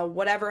Yeah. that, you know,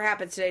 whatever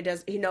happens today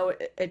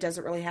it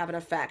doesn't really have an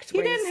effect.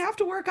 He didn't have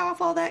to work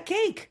off all that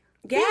cake.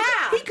 Yeah.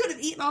 He could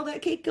have eaten all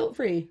that cake guilt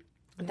free.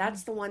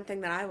 That's the one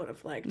thing that I would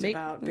have liked Make-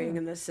 about being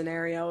in this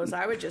scenario is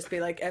I would just be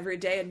like, every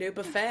day a new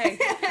buffet.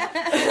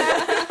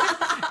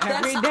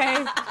 Every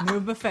day, new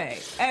buffet.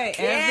 Hey,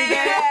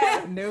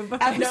 Yeah. every day, new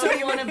buffet.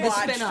 Episode 1 of the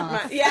watched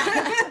spinoff.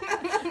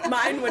 Yeah.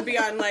 Mine would be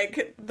on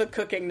like the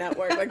Cooking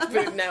Network, like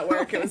Food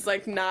Network. It was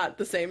like not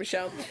the same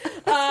show.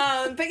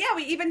 But yeah,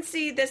 we even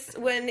see this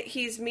when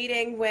he's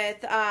meeting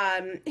with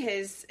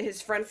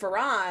his friend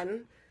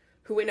Farhan,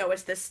 who we know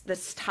is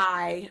this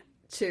tie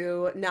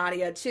to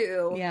Nadia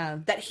too. Yeah.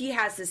 That he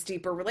has this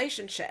deeper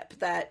relationship,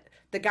 that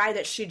the guy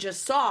that she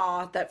just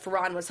saw that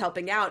Farhan was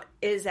helping out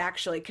is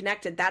actually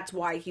connected. That's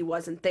why he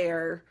wasn't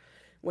there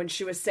when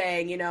she was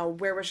saying, you know,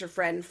 where was your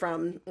friend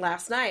from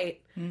last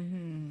night?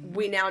 Mm-hmm.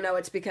 We now know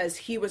it's because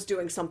he was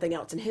doing something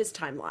else in his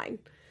timeline,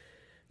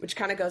 which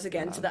kind of goes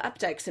again to the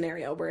Updike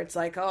scenario where it's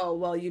like, oh,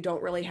 well, you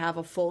don't really have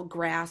a full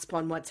grasp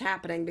on what's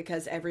happening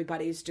because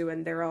everybody's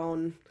doing their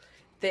own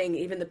thing.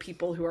 Even the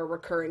people who are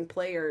recurring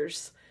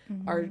players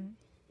are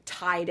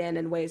tied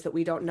in ways that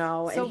we don't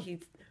know. So- And he...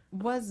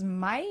 Was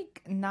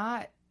Mike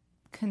not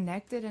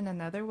connected in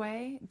another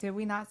way? Did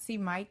we not see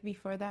Mike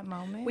before that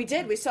moment? We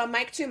did. We saw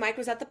Mike too. Mike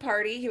was at the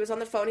party. He was on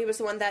the phone. He was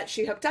the one that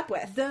she hooked up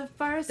with. The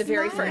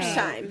very night. first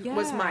time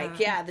was Mike.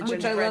 Yeah, the Which I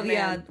gingerbread love,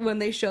 man. yeah. When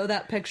they show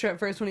that picture at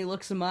first when he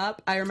looks him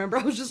up, I remember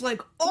I was just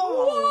like,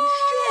 oh,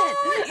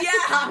 shit.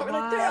 Yeah, we're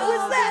like, there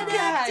was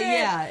that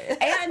Yeah,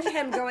 yeah. And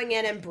him going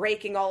in and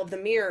breaking all of the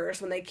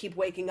mirrors when they keep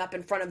waking up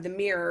in front of the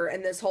mirror,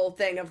 and this whole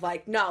thing of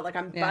like, no, like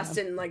I'm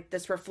busting like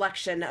this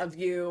reflection of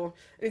you.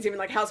 And he's even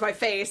like, how's my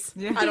face?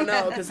 I don't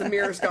know because the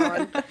mirror's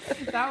gone.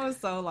 That was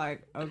so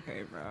like,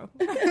 okay, bro.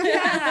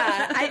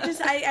 Yeah,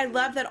 I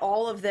love that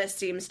all of this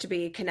seems to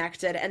be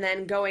connected. And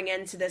then going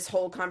into this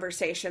whole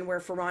conversation where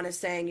Farhan is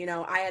saying, you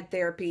know, I had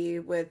therapy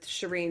with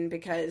Shireen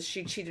because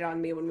she cheated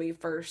on me when we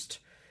first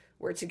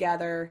were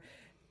together.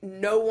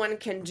 No one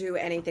can do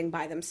anything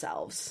by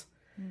themselves.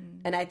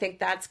 And I think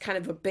that's kind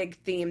of a big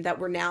theme that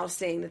we're now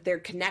seeing, that they're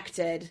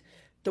connected.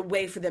 The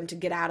way for them to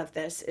get out of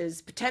this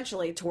is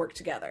potentially to work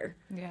together.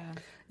 Yeah.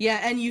 Yeah,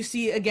 and you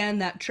see again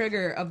that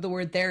trigger of the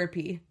word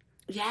therapy.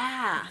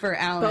 Yeah. For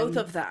Alan. Both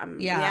of them.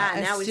 Yeah,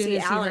 as Now we soon see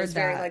as he Alan's heard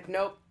very that. like,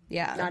 nope.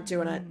 Yeah. Not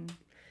doing it.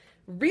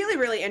 Really,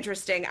 really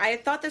interesting. I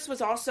thought this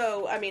was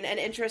also, I mean, an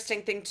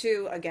interesting thing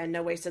too. Again,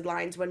 no wasted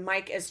lines. When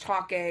Mike is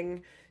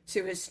talking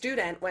to his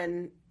student,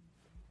 when,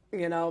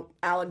 you know,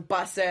 Alan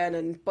busts in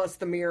and busts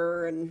the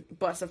mirror and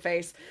busts a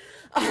face.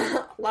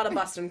 A lot of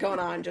busting going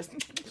on. Just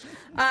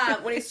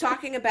when he's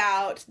talking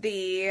about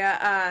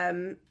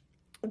the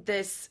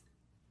this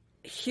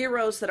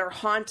heroes that are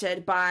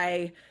haunted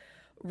by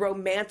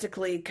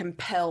romantically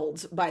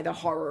compelled by the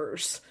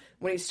horrors,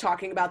 when he's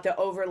talking about the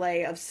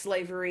overlay of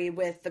slavery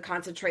with the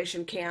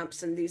concentration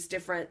camps and these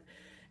different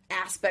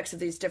aspects of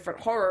these different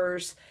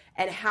horrors,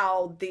 and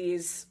how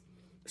these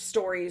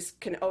stories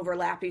can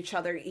overlap each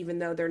other even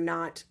though they're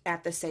not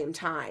at the same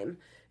time.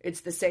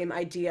 It's the same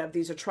idea of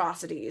these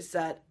atrocities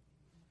that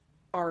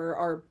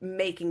are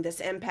making this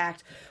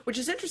impact, which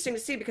is interesting to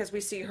see because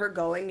we see her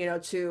going,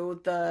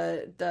 to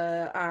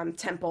the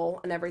temple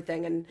and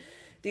everything, and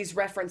these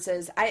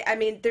references. I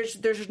mean,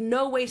 there's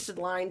no wasted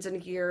lines in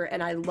here,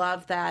 and I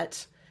love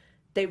that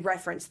they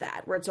reference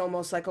that, where it's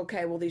almost like,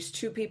 okay, well, these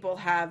two people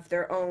have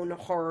their own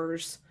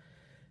horrors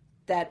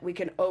that we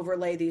can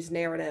overlay these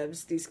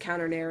narratives, these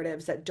counter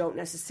narratives that don't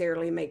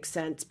necessarily make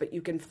sense, but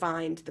you can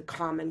find the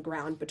common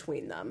ground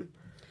between them.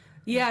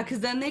 Yeah, because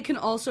then they can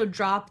also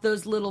drop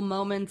those little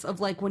moments of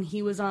like when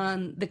he was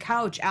on the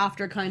couch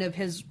after kind of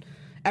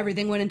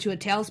everything went into a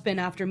tailspin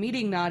after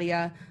meeting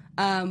Nadia,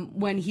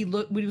 when he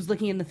was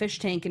looking in the fish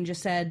tank and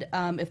just said,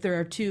 if there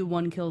are two,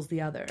 one kills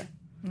the other.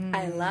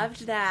 I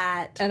loved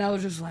that. And I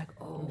was just like,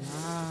 oh.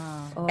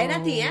 Wow. And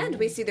at the end,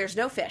 we see there's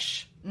no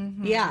fish.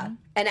 Mm-hmm. Yeah.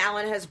 And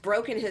Alan has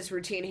broken his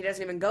routine. He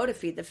doesn't even go to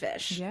feed the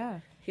fish.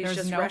 Yeah. He's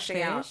just no rushing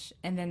fish, out.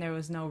 And then there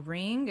was no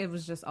ring. It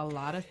was just a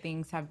lot of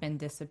things have been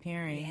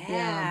disappearing.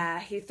 Yeah.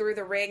 He threw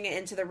the ring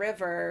into the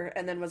river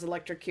and then was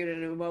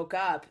electrocuted and woke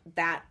up.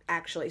 That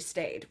actually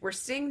stayed. We're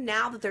seeing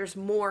now that there's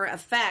more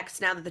effects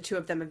now that the two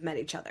of them have met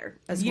each other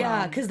as well.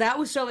 Yeah, because that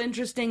was so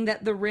interesting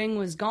that the ring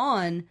was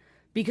gone,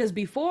 because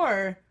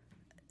before,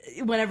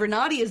 whenever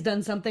Nadia's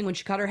done something, when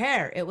she cut her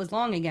hair, it was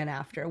long again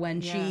after.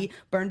 When she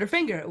burned her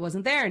finger, it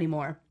wasn't there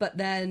anymore. But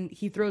then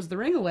he throws the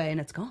ring away and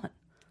it's gone.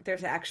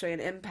 There's actually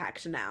an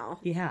impact now.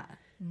 Yeah.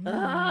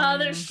 Oh,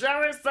 this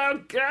show is so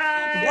good.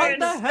 What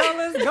the hell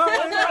is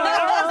going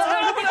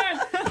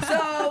on?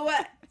 So,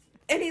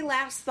 any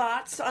last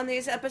thoughts on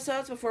these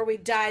episodes before we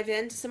dive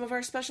into some of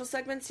our special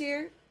segments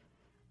here?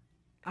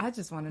 I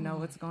just want to know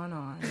what's going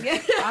on. Do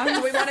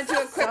we want to do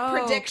a quick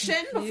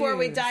prediction before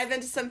we dive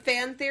into some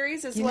fan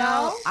theories as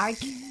well?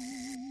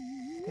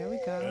 There we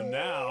go. And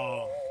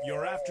now,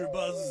 your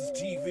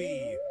AfterBuzz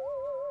TV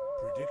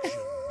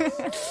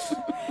predictions.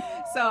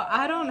 So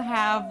I don't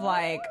have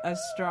like a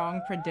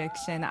strong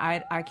prediction.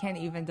 I can't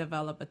even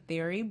develop a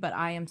theory, but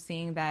I am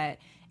seeing that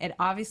it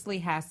obviously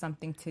has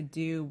something to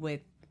do with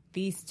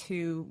these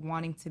two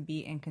wanting to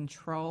be in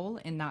control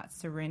and not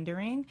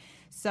surrendering.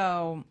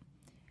 So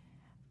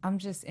I'm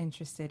just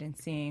interested in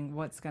seeing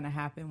what's going to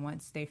happen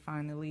once they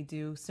finally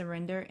do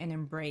surrender and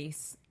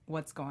embrace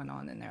what's going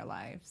on in their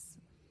lives.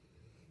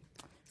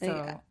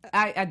 So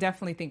I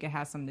definitely think it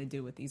has something to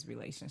do with these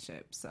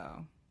relationships.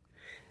 So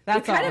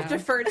that's we kind of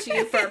deferred to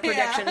you for our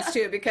predictions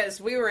too,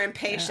 because we were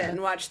impatient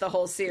and watched the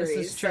whole series.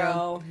 This is true.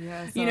 So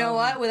you know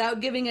what?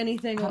 Without giving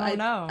anything, I don't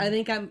know. I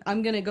think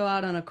I'm going to go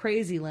out on a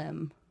crazy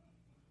limb.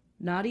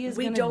 Nadia's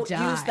going to die. We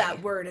don't use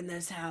that word in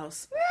this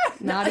house.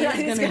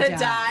 Nadia's going to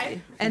die.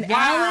 And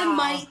Alan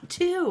might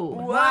too.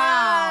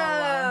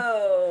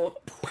 Wow.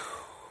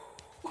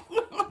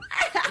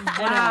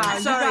 Wow,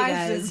 sorry, you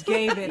guys. just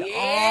gave it all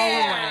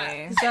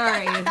away.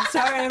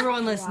 Sorry,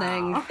 everyone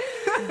listening. Wow.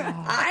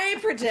 I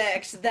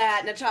predict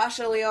that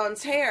Natasha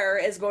Lyonne's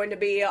hair is going to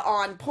be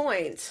on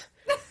point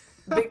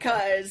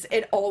because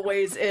it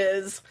always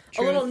is.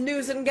 Truth. A little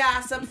news and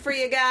gossip for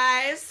you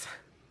guys.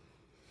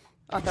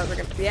 I thought we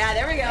were gonna. Yeah,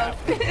 there we go.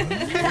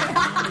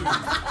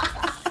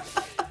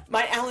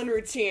 My Alan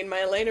routine,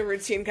 my Elena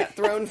routine got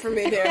thrown for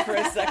me there for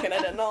a second. I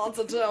didn't know what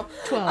to do.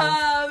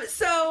 12.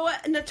 So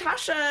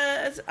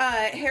Natasha's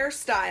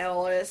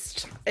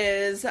hairstylist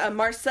is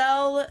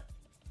Marcel.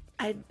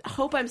 I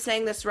hope I'm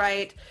saying this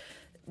right.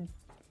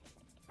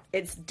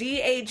 It's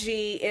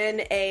Dagnais.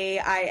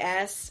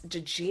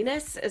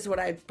 Degenus is what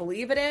I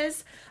believe it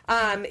is.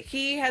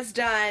 He has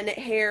done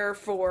hair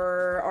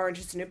for Orange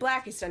is the New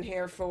Black. He's done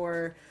hair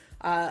for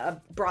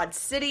Broad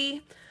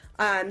City.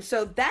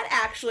 So that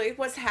actually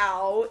was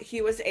how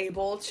he was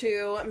able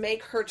to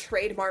make her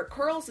trademark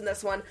curls in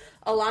this one.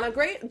 Alana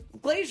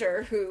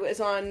Glazer, who is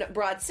on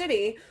Broad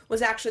City,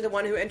 was actually the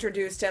one who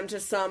introduced him to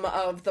some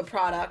of the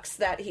products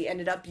that he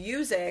ended up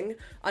using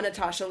on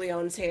Natasha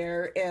Lyonne's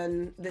hair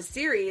in the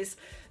series.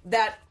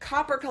 That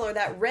copper color,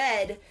 that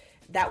red,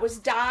 that was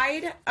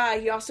dyed.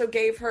 He also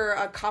gave her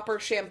a copper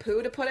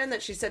shampoo to put in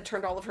that she said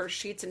turned all of her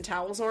sheets and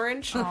towels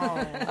orange.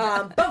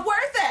 But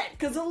worth it,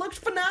 because it looked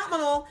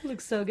phenomenal. It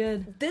looks so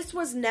good. This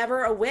was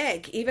never a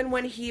wig. Even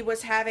when he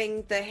was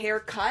having the hair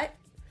cut,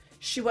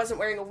 she wasn't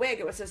wearing a wig.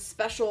 It was a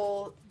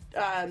special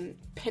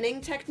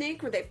pinning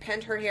technique where they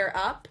pinned her hair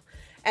up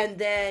and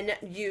then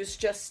used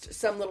just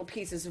some little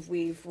pieces of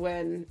weave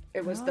when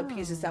it was the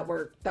pieces that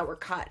were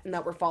cut and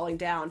that were falling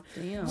down.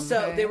 Damn.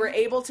 So they were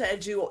able to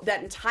do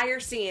that entire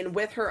scene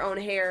with her own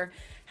hair.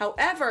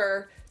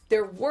 However,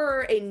 there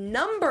were a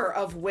number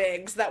of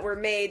wigs that were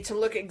made to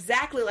look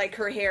exactly like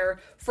her hair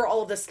for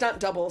all of the stunt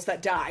doubles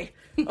that die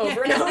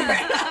over and over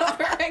and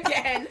over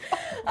again.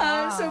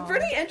 So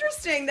pretty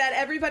interesting that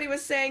everybody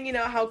was saying, you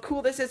know, how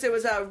cool this is. It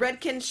was a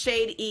Redken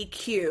Shade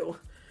EQ,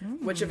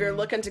 which if you're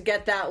looking to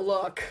get that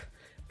look,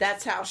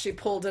 that's how she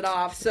pulled it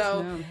off.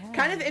 So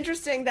kind of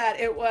interesting that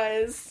it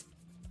was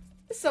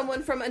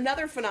someone from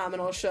another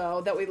phenomenal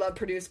show that we love,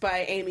 produced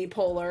by Amy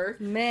Poehler.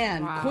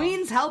 Man,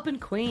 Queens helping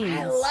Queens.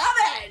 I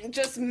love it.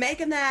 Just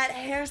making that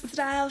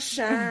hairstyle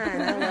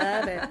shine.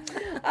 I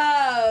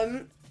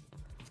love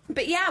it.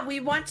 But yeah, we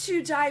want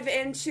to dive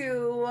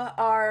into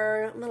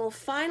our little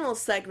final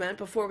segment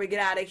before we get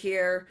out of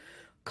here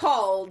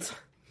called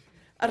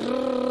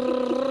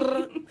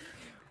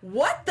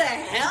What the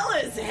hell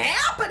is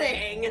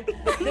happening?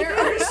 There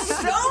are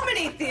so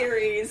many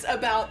theories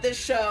about this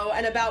show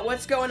and about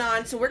what's going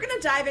on, so we're going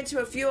to dive into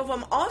a few of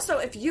them. Also,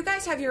 if you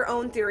guys have your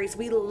own theories,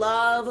 we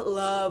love,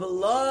 love,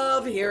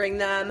 love hearing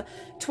them.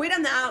 Tweet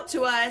them out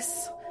to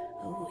us.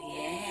 Oh,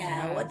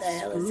 yeah. What the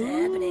hell is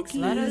happening?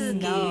 Let us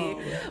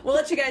know. We'll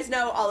let you guys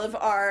know all of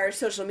our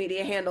social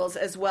media handles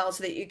as well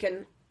so that you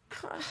can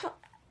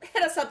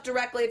hit us up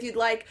directly if you'd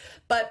like.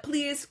 But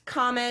please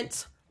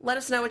comment. Let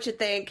us know what you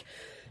think.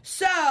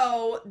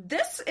 So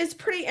this is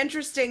pretty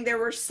interesting. There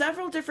were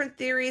several different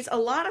theories. A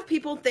lot of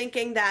people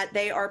thinking that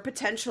they are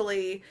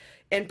potentially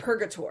in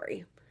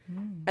purgatory.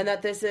 And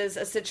that this is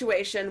a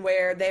situation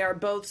where they are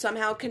both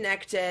somehow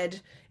connected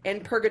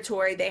in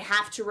purgatory. They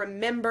have to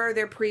remember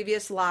their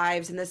previous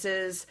lives, and this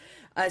is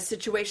a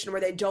situation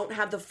where they don't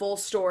have the full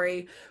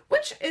story,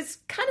 which is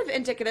kind of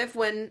indicative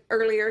when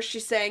earlier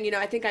she's saying, you know,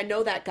 I think I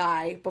know that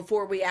guy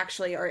before we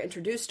actually are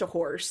introduced to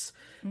Horse,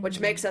 which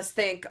makes us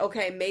think,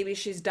 okay, maybe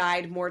she's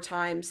died more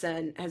times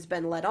than has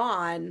been let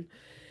on,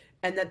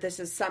 and that this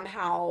is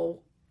somehow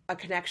a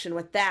connection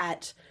with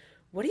that.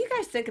 What do you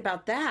guys think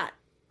about that?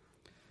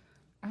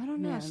 I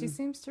don't know. She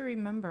seems to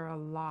remember a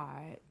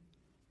lot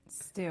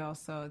still,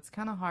 so it's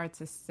kind of hard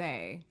to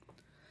say.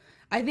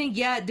 I think,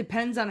 yeah, it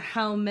depends on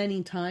how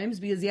many times,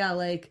 because, yeah,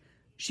 like,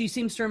 she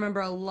seems to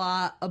remember a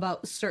lot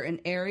about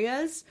certain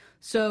areas.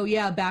 So,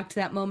 yeah, back to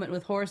that moment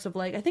with Horse of,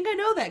 like, I think I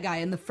know that guy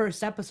in the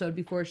first episode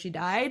before she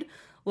died.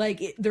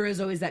 Like, there is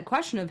always that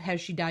question of,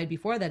 has she died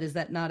before that? Is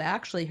that not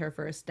actually her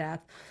first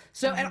death?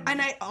 So, and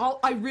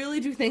I really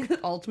do think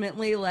that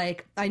ultimately,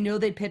 like, I know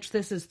they pitched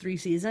this as 3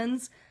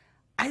 seasons.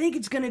 I think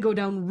it's going to go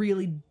down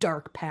really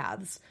dark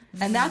paths.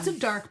 And that's a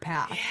dark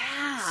path.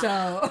 Yeah.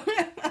 So...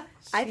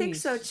 I think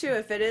so too.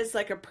 If it is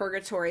like a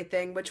purgatory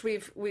thing, which we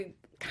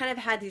kind of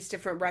had these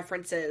different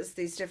references,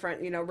 these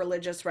different, you know,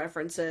 religious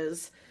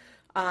references.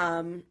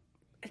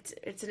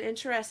 It's an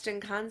interesting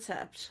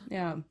concept.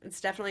 Yeah,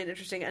 it's definitely an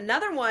interesting.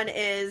 Another one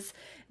is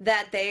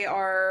that they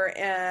are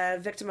a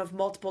victim of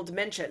multiple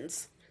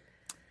dimensions,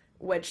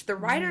 which the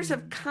writers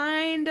have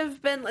kind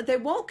of been. They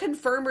won't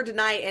confirm or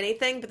deny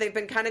anything, but they've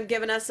been kind of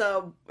giving us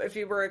a. If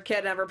you were a kid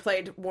and ever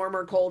played Warm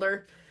or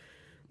Colder,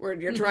 where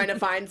you're trying to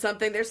find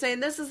something, they're saying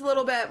this is a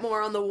little bit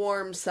more on the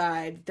warm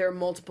side. There are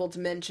multiple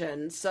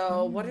dimensions.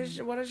 So what is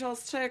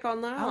y'all's take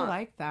on that? I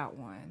like that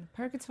one.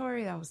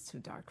 Purgatory, that was too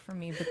dark for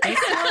me. But this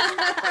one,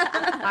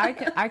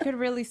 I could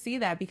really see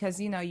that because,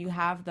 you know, you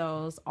have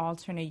those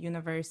alternate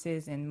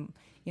universes and,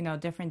 you know,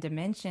 different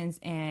dimensions.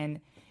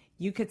 And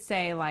you could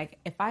say, like,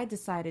 if I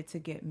decided to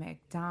get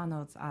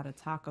McDonald's out of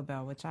Taco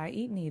Bell, which I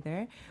eat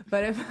neither,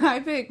 but if I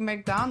pick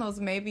McDonald's,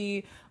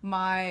 maybe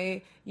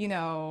my, you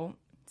know...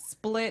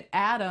 split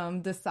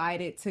Adam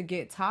decided to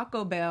get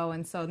Taco Bell,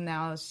 and so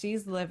now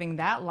she's living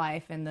that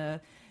life in the,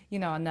 you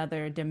know,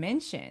 another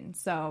dimension.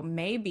 So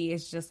maybe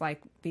it's just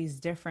like these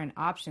different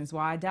options.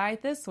 Well, I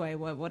died this way.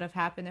 What would have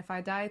happened if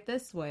I died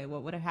this way?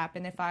 What would have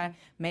happened if I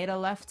made a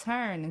left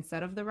turn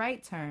instead of the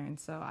right turn?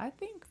 So I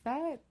think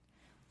that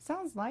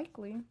sounds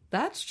likely.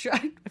 That's true.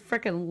 I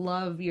freaking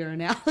love your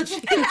analogy.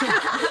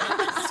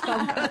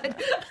 So good.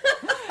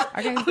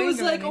 I was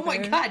like, oh my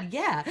God,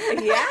 yeah.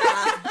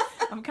 Yeah.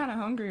 I'm kind of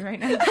hungry right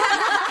now.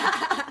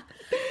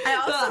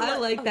 I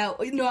like that.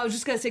 No, I was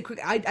just going to say quick,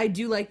 I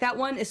do like that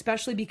one,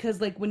 especially because,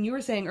 like, when you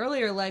were saying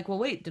earlier, like, well,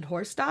 wait, did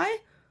Horse die?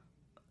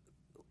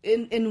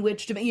 In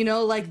which, you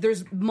know, like,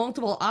 there's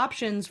multiple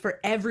options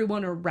for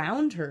everyone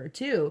around her,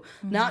 too.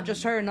 Mm-hmm. Not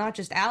just her, not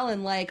just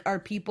Alan. Like, are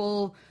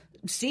people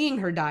seeing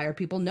her die? Are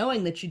people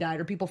knowing that she died?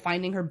 Are people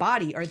finding her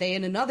body? Are they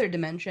in another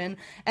dimension?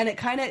 And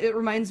it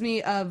reminds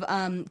me of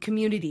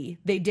Community.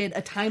 They did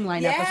a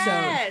timeline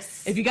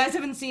episode. If you guys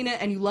haven't seen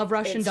it and you love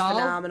Russian Doll,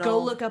 phenomenal. Go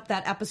look up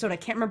that episode. I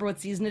can't remember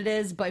what season it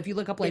is, but if you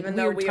look up, like,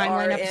 weird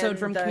timeline episode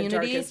from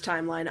Community. Darkest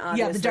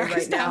timeline, the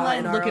darkest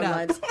timeline, look it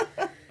up.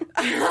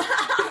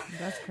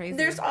 That's crazy.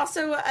 There's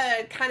also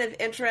a kind of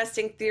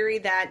interesting theory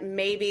that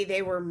maybe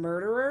they were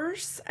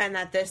murderers and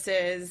that this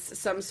is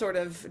some sort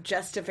of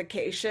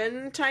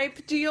justification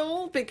type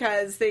deal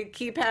because they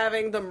keep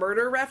having the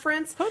murder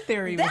reference. What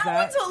theory was that?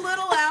 That one's a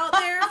little out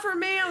there for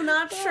me. I'm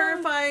not sure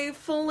if I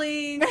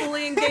fully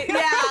engage.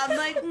 Yeah, I'm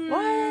like,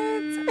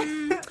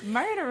 what?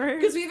 Murderer?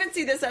 Because we even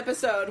see this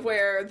episode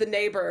where the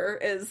neighbor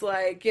is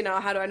like, you know,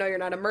 how do I know you're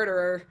not a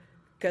murderer?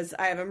 Because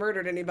I haven't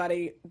murdered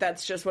anybody.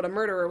 That's just what a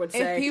murderer would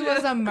say. If he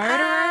was a murderer...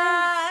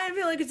 I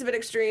feel like it's a bit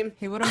extreme.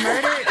 He would have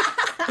murdered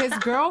his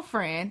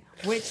girlfriend,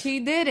 which he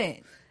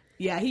didn't.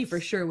 Yeah, he for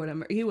sure would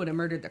have. He would have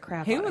murdered the crap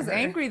out of her. He was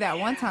angry that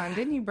one time.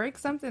 Didn't he break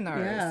something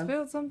or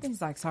spill something?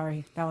 He's like,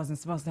 sorry, that wasn't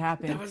supposed to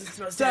happen. That wasn't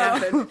supposed to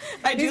happen.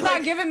 He's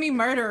not giving me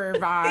murderer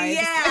vibes.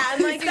 Yeah,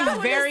 I'm like,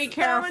 that very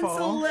careful. That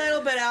one's a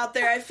little bit out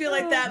there. I feel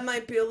like that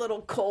might be a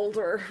little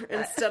colder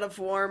instead of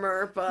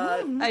warmer,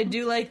 but... I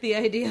do like the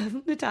idea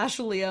of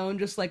Natasha Lyonne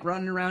just, like,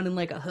 running around in,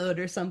 like, a hood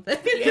or something.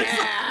 Yeah. Just,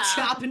 like,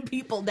 chopping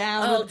people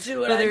down I'll do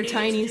what with I her need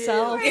tiny to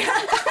self.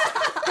 Yeah.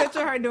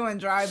 Picture her doing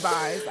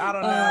drive-bys. I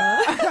don't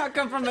know. I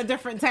come from a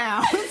different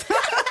town.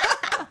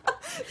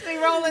 She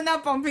rolling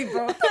up on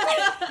people.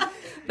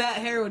 That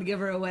hair would give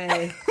her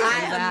away.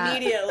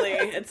 Immediately.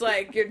 It's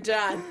like, you're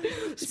done.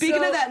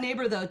 Speaking of that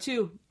neighbor, though,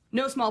 too,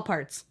 no small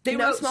parts. They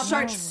No wrote small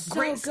such parts.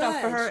 great So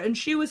stuff for good. her, and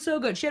she was so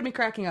good. She had me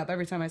cracking up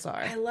every time I saw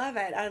her. I love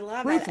it. I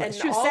love Ruthless. it.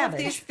 She And was all savage.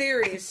 of these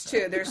theories,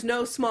 too. There's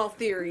no small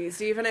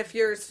theories. Even if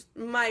yours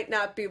might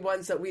not be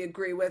ones that we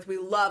agree with, we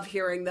love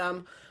hearing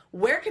them.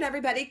 Where can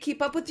everybody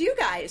keep up with you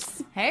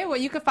guys? Hey, well,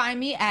 you can find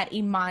me at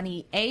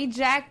Imani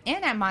Ajax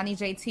and at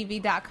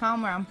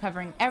MoniJTV.com, where I'm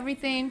covering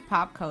everything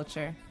pop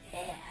culture.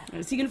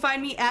 So you can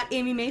find me at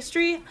Amy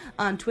Maestri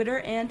on Twitter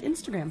and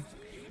Instagram.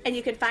 And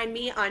you can find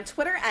me on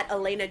Twitter at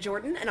Elena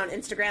Jordan and on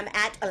Instagram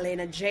at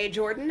Elena J.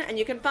 Jordan. And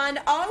you can find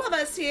all of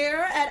us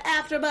here at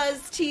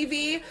AfterBuzz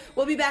TV.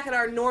 We'll be back at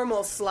our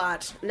normal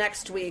slot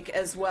next week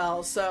as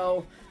well.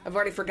 So I've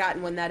already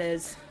forgotten when that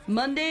is.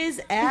 Mondays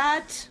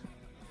at...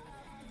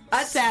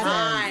 A 7.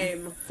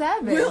 time.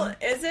 7.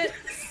 Is it?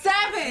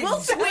 7.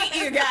 We'll tweet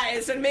you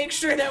guys and make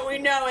sure that we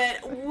know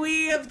it.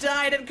 We have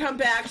died and come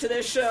back to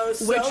this show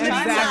so many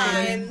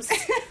times.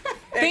 Things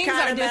It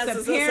kind are of messes us up a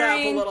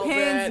disappearing, little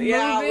pins bit.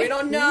 Yeah, moving. we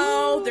don't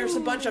know. There's a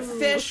bunch of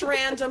fish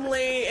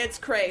randomly. It's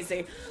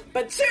crazy.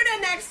 But tune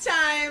in next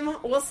time.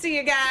 We'll see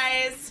you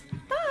guys.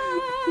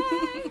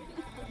 Bye.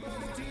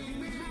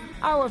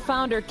 Our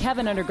founder,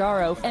 Kevin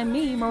Undergaro, and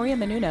me, Maria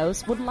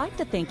Menounos, would like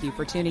to thank you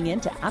for tuning in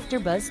to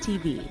AfterBuzz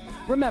TV.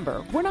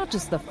 Remember, we're not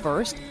just the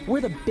first,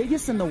 we're the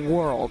biggest in the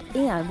world,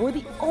 and we're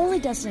the only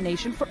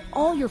destination for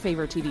all your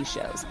favorite TV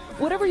shows.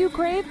 Whatever you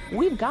crave,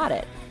 we've got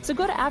it. So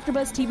go to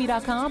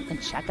AfterBuzzTV.com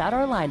and check out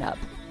our lineup.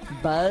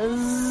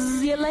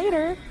 Buzz you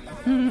later.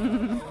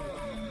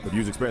 The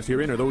views expressed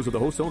herein are those of the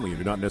hosts only and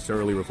do not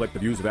necessarily reflect the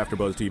views of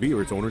AfterBuzz TV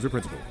or its owners or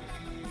principals.